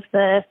because of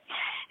the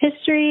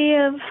history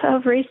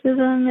of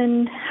racism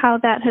and how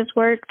that has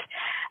worked,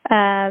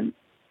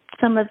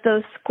 some of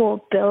those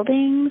school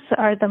buildings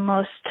are the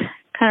most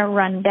kind of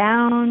run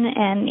down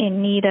and in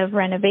need of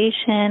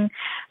renovation.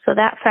 So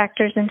that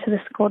factors into the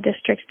school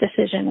district's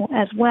decision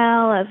as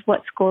well as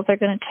what schools are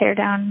going to tear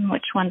down and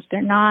which ones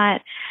they're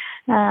not.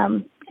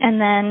 And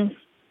then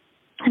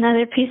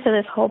another piece of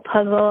this whole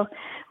puzzle,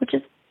 which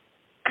is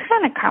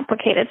kind of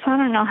complicated, so I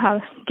don't know how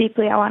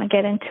deeply I want to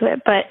get into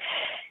it, but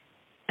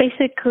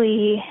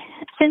basically,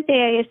 since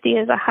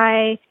AISD is a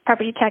high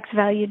property tax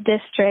value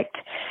district,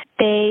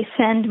 they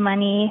send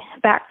money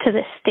back to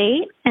the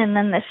state, and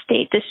then the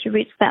state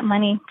distributes that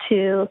money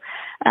to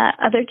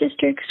other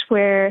districts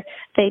where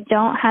they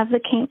don't have the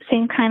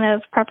same kind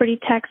of property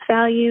tax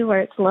value,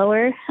 where it's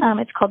lower.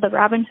 It's called the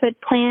Robin Hood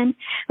Plan,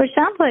 which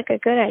sounds like a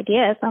good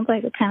idea. It sounds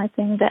like the kind of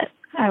thing that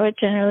I would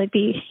generally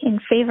be in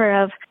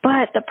favor of.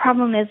 But the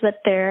problem is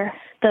that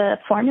the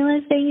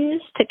formulas they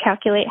use to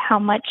calculate how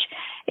much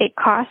it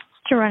costs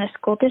to run a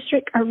school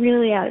district are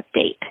really out of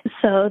date.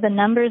 So the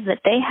numbers that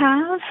they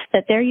have,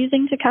 that they're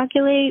using to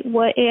calculate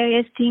what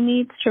AISD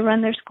needs to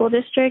run their school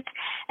district,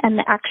 and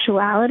the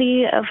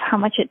actuality of how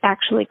much it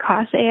actually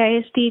costs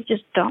AISD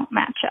just don't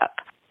match up.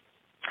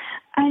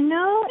 I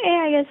know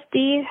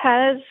AISD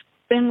has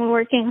been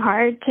working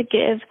hard to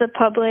give the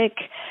public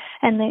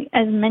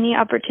as many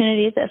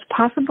opportunities as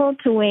possible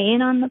to weigh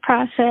in on the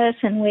process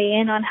and weigh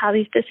in on how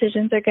these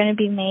decisions are going to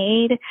be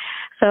made.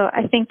 So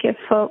I think if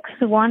folks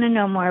want to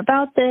know more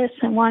about this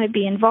and want to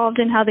be involved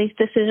in how these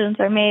decisions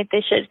are made,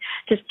 they should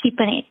just keep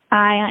an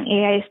eye on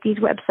AISD's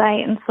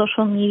website and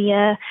social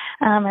media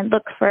and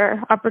look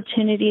for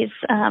opportunities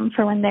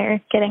for when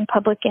they're getting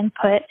public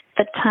input.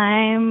 The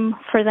time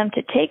for them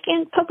to take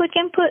in public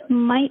input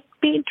might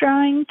be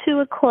drawing to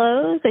a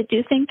close. I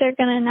do think they're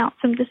going to announce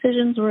some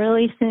decisions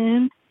really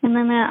soon. And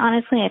then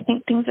honestly, I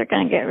think things are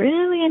going to get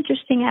really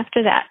interesting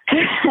after that,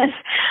 because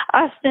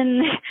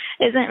Austin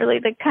isn't really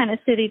the kind of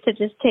city to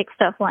just take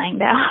stuff lying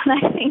down.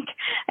 I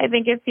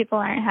think if people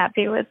aren't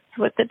happy with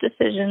the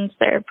decisions,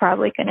 they're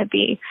probably going to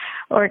be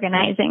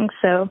organizing.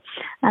 So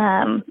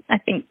I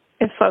think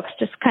if folks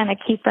just kind of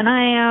keep an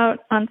eye out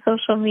on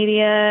social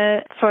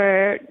media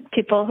for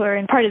people who are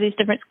in part of these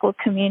different school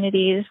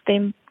communities,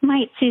 they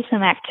might see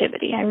some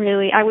activity.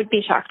 I would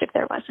be shocked if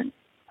there wasn't.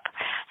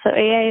 So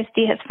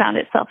AISD has found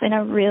itself in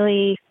a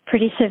really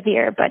pretty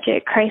severe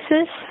budget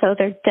crisis. So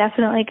they're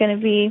definitely going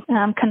to be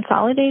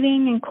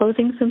consolidating and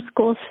closing some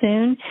schools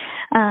soon.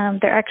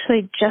 They're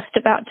actually just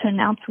about to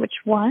announce which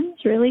ones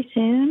really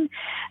soon.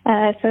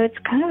 So it's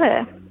kind of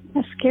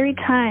a scary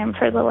time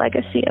for the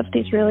legacy of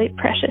these really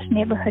precious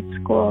neighborhood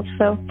schools.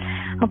 So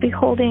I'll be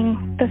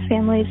holding the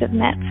families of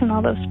METS and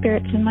all those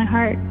spirits in my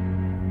heart.